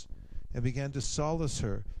Pandavas and began to solace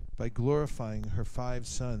her by glorifying her 5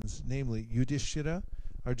 sons, namely Yudhishthira,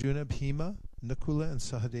 Arjuna, Bhima, Nakula, and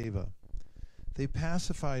Sahadeva. They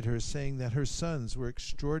pacified her, saying that her sons were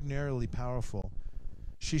extraordinarily powerful.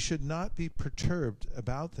 She should not be perturbed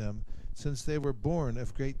about them, since they were born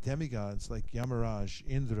of great demigods like Yamaraj,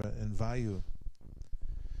 Indra, and Vayu.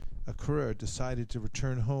 Akrura decided to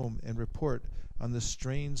return home and report on the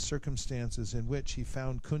strange circumstances in which he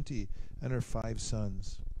found Kunti and her 5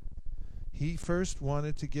 sons. He first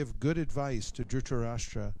wanted to give good advice to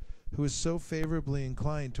Dhritarashtra, who was so favorably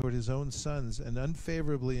inclined toward his own sons and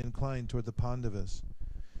unfavorably inclined toward the Pandavas.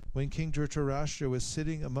 When King Dhritarashtra was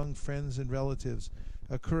sitting among friends and relatives,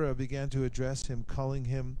 Akrura began to address him, calling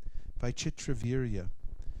him Vichitravirya.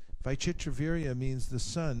 Vichitravirya means the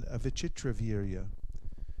son of Vichitravirya.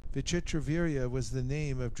 Vichitravirya was the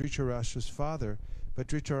name of Dhritarashtra's father, but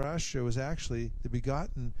Dhritarashtra was actually the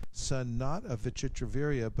begotten son not of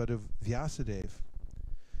Vichitravirya but of Vyasadeva.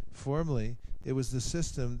 Formerly, it was the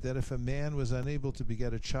system that if a man was unable to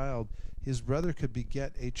beget a child, his brother could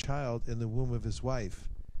beget a child in the womb of his wife.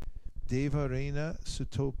 Devarena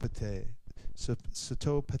Sutopati.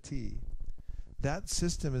 That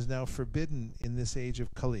system is now forbidden in this age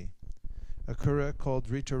of Kali. Akrura called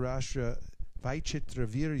Dhritarashtra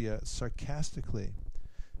Vichitravirya sarcastically,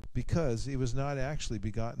 because he was not actually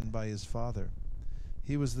begotten by his father.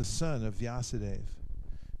 He was the son of Vyasadeva.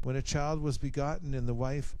 When a child was begotten in the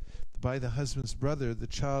wife by the husband's brother, the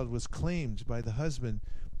child was claimed by the husband,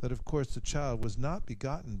 but of course the child was not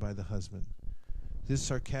begotten by the husband. This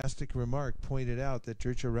sarcastic remark pointed out that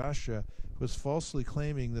Dhritarashtra was falsely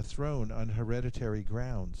claiming the throne on hereditary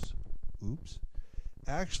grounds. Oops.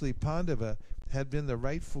 Actually, Pandava had been the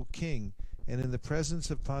rightful king, and in the presence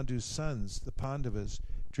of Pandu's sons, the Pandavas,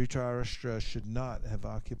 Dhritarashtra should not have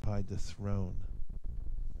occupied the throne.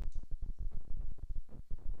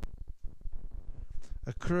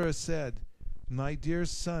 Akrura said, "My dear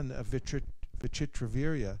son of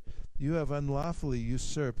Vichitravirya, you have unlawfully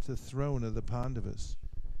usurped the throne of the Pandavas.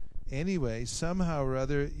 Anyway, somehow or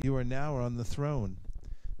other you are now on the throne.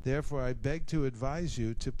 Therefore I beg to advise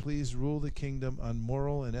you to please rule the kingdom on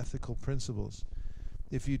moral and ethical principles.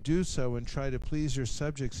 If you do so and try to please your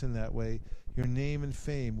subjects in that way, your name and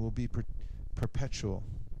fame will be perpetual."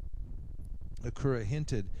 Akrura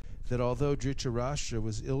hinted that although Dhritarashtra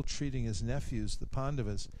was ill-treating his nephews, the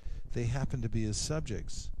Pandavas, they happened to be his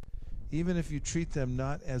subjects. Even if you treat them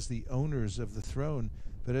not as the owners of the throne,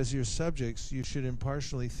 but as your subjects, you should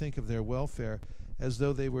impartially think of their welfare as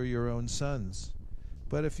though they were your own sons.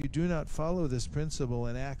 But if you do not follow this principle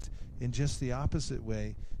and act in just the opposite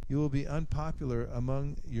way, you will be unpopular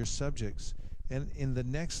among your subjects, and in the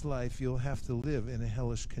next life you will have to live in a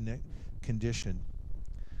hellish condition.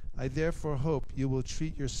 I therefore hope you will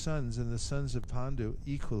treat your sons and the sons of Pandu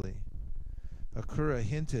equally. Akrura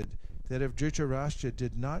hinted that if Dhritarashtra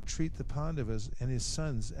did not treat the Pandavas and his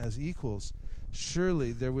sons as equals,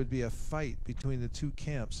 surely there would be a fight between the two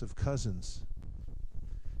camps of cousins.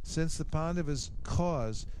 Since the Pandavas'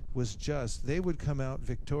 cause was just, they would come out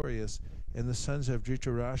victorious, and the sons of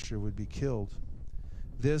Dhritarashtra would be killed.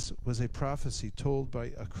 This was a prophecy told by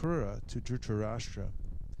Akrura to Dhritarashtra.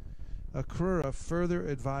 Akrura further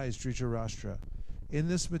advised Dhritarashtra, "In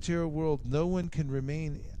this material world no one can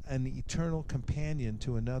remain an eternal companion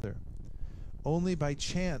to another. Only by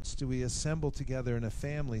chance do we assemble together in a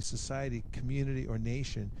family, society, community, or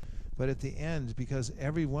nation, but at the end, because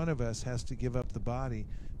every one of us has to give up the body,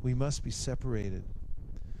 we must be separated.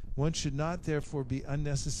 One should not therefore be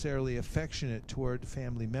unnecessarily affectionate toward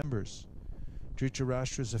family members."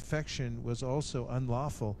 Dhritarashtra's affection was also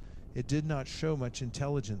unlawful. It did not show much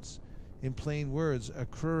intelligence. In plain words,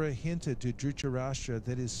 Akrura hinted to Dhritarashtra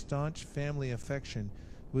that his staunch family affection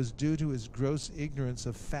was due to his gross ignorance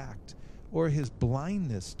of fact, or his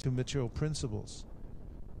blindness to material principles,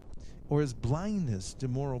 or his blindness to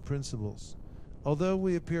moral principles. Although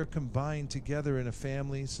we appear combined together in a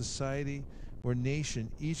family, society, or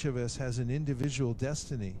nation, each of us has an individual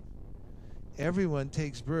destiny. Everyone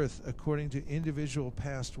takes birth according to individual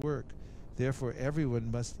past work. Therefore, everyone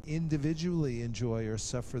must individually enjoy or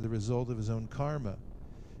suffer the result of his own karma.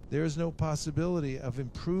 There is no possibility of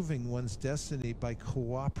improving one's destiny by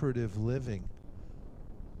cooperative living.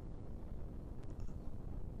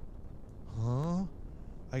 Huh?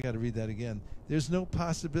 I got to read that again. There's no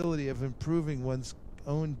possibility of improving one's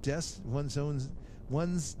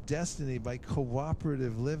destiny by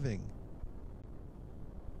cooperative living.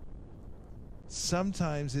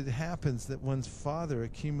 Sometimes it happens that one's father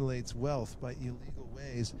accumulates wealth by illegal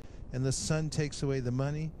ways, and the son takes away the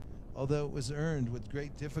money, although it was earned with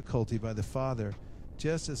great difficulty by the father,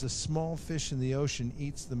 just as a small fish in the ocean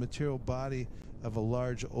eats the material body of a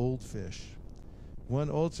large old fish. One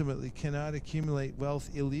ultimately cannot accumulate wealth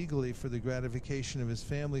illegally for the gratification of his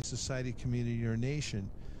family, society, community, or nation.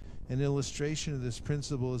 An illustration of this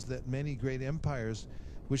principle is that many great empires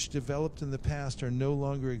which developed in the past are no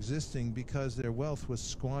longer existing because their wealth was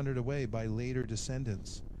squandered away by later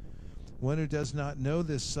descendants. One who does not know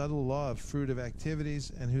this subtle law of fruitive activities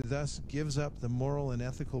and who thus gives up the moral and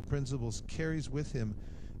ethical principles carries with him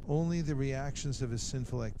only the reactions of his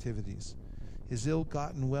sinful activities. His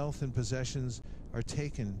ill-gotten wealth and possessions are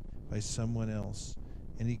taken by someone else,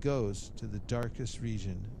 and he goes to the darkest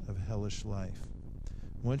region of hellish life.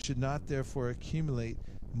 One should not therefore accumulate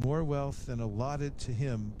more wealth than allotted to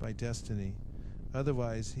him by destiny.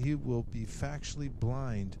 Otherwise, he will be factually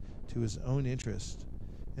blind to his own interest.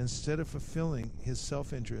 Instead of fulfilling his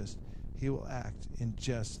self-interest, he will act in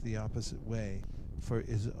just the opposite way for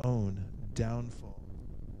his own downfall.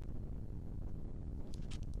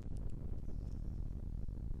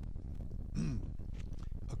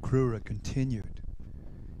 Akrura continued,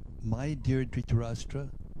 "My dear Dhritarashtra,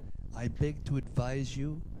 I beg to advise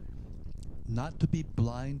you not to be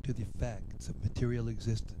blind to the facts of material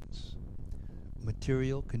existence.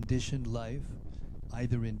 Material conditioned life,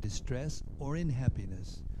 either in distress or in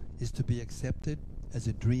happiness, is to be accepted as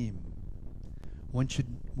a dream. One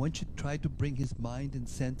should try to bring his mind and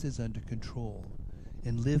senses under control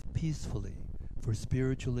and live peacefully, for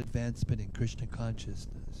spiritual advancement in Krishna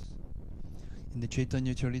consciousness. In the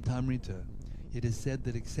Chaitanya Charitamrita, it is said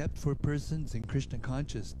that except for persons in Krishna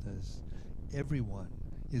consciousness, everyone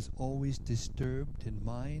is always disturbed in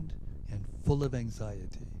mind and full of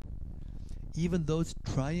anxiety. Even those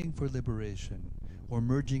trying for liberation or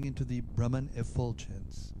merging into the Brahman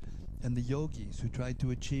effulgence, and the yogis who try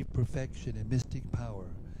to achieve perfection and mystic power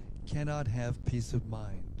cannot have peace of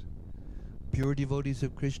mind. Pure devotees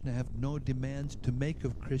of Krishna have no demands to make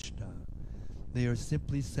of Krishna. They are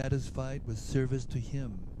simply satisfied with service to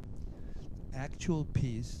Him. Actual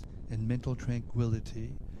peace and mental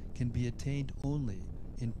tranquility can be attained only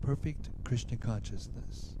in perfect Krishna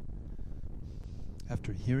consciousness.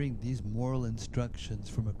 After hearing these moral instructions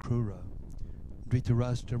from Akrura,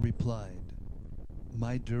 Dhritarashtra replied,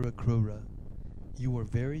 "My dear Akrura, you are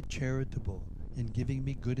very charitable in giving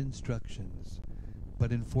me good instructions,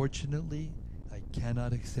 but unfortunately I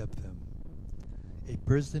cannot accept them. A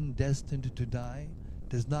person destined to die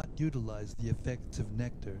does not utilize the effects of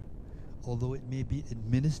nectar, although it may be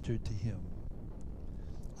administered to him.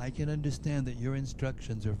 I can understand that your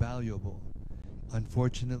instructions are valuable.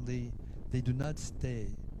 Unfortunately, they do not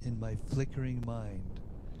stay in my flickering mind,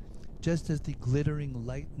 just as the glittering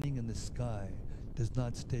lightning in the sky does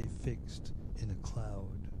not stay fixed in a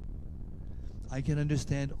cloud. I can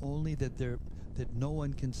understand only that no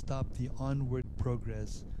one can stop the onward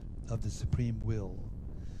progress of the Supreme Will.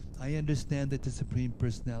 I understand that the Supreme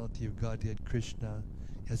Personality of Godhead Krishna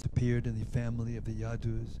has appeared in the family of the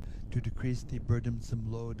Yadus to decrease the burdensome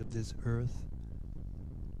load of this earth."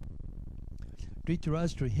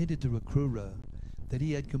 Dhritarashtra hinted to Akrura that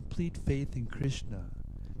he had complete faith in Krishna,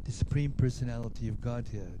 the Supreme Personality of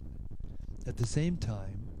Godhead. At the same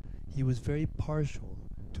time, he was very partial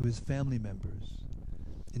to his family members.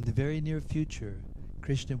 In the very near future,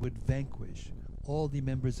 Krishna would vanquish all the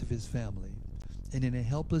members of his family, and in a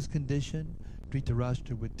helpless condition,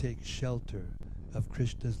 Dhritarashtra would take shelter of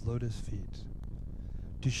Krishna's lotus feet.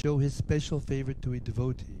 To show his special favor to a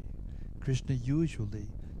devotee, Krishna usually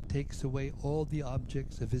takes away all the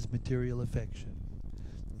objects of his material affection,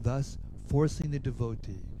 thus forcing the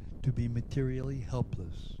devotee to be materially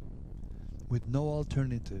helpless, with no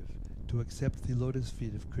alternative to accept the lotus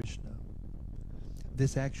feet of Krishna.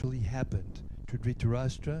 This actually happened to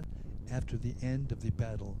Dhritarashtra after the end of the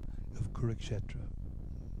battle of Kurukshetra.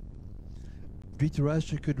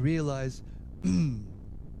 Dhritarashtra could realize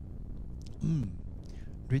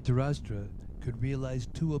Dhritarashtra could realize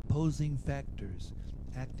two opposing factors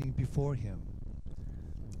acting before him.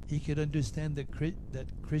 He could understand that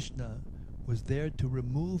Krishna was there to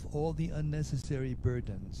remove all the unnecessary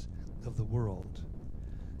burdens of the world.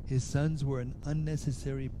 His sons were an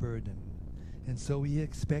unnecessary burden, and so he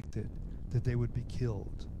expected that they would be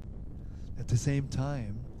killed. At the same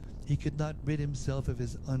time, he could not rid himself of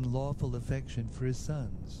his unlawful affection for his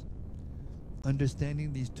sons.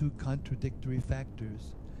 Understanding these two contradictory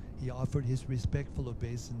factors, he offered his respectful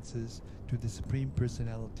obeisances to the Supreme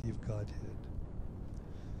Personality of Godhead.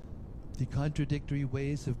 The contradictory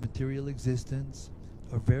ways of material existence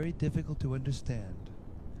are very difficult to understand.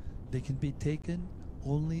 They can be taken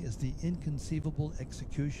only as the inconceivable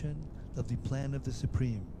execution of the plan of the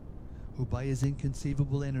Supreme, who by his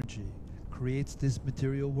inconceivable energy creates this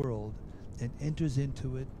material world and enters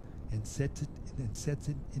into it and sets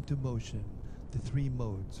it into motion, the three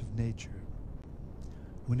modes of nature.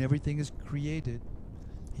 When everything is created,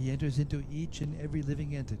 he enters into each and every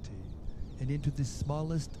living entity and into the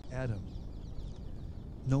smallest atom.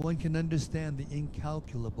 No one can understand the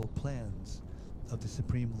incalculable plans of the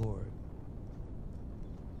Supreme Lord.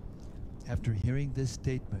 After hearing this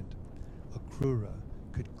statement, Akrura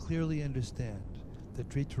could clearly understand that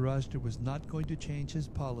Dhritarashtra was not going to change his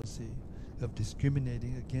policy of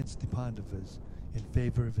discriminating against the Pandavas in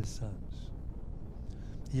favor of his sons.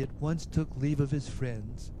 He at once took leave of his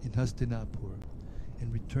friends in Hastinapur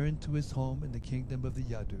and returned to his home in the kingdom of the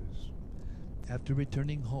Yadus. After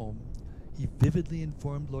returning home, he vividly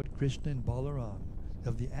informed Lord Krishna and Balaram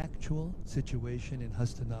of the actual situation in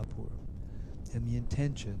Hastinapur and the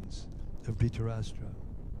intentions of Dhritarashtra.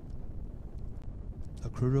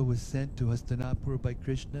 Akrura was sent to Hastinapur by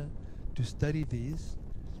Krishna to study these,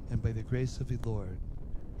 and by the grace of the Lord,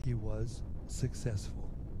 he was successful.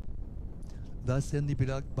 Thus in the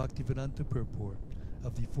Bhaktivedanta purport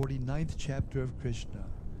of the 49th chapter of Krishna,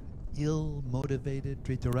 ill-motivated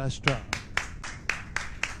Dhritarashtra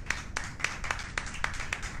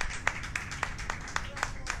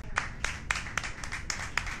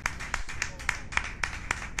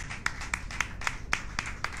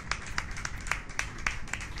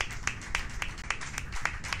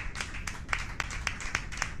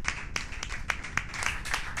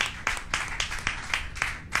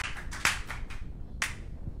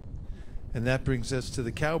And that brings us to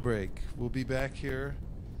the cow break. We'll be back here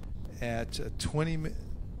at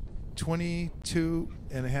 22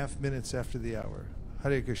 and a half minutes after the hour.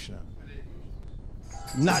 Hare Krishna.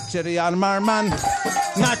 Nachari Armarman,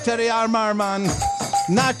 Nachari Armarman,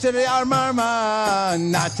 Nachari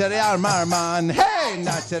Armarman, Nachari Armarman, hey,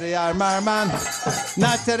 Nachari Armarman,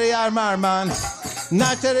 Nachari Armarman,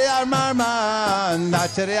 Nachari Armarman,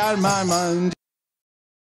 Nachari Armarman.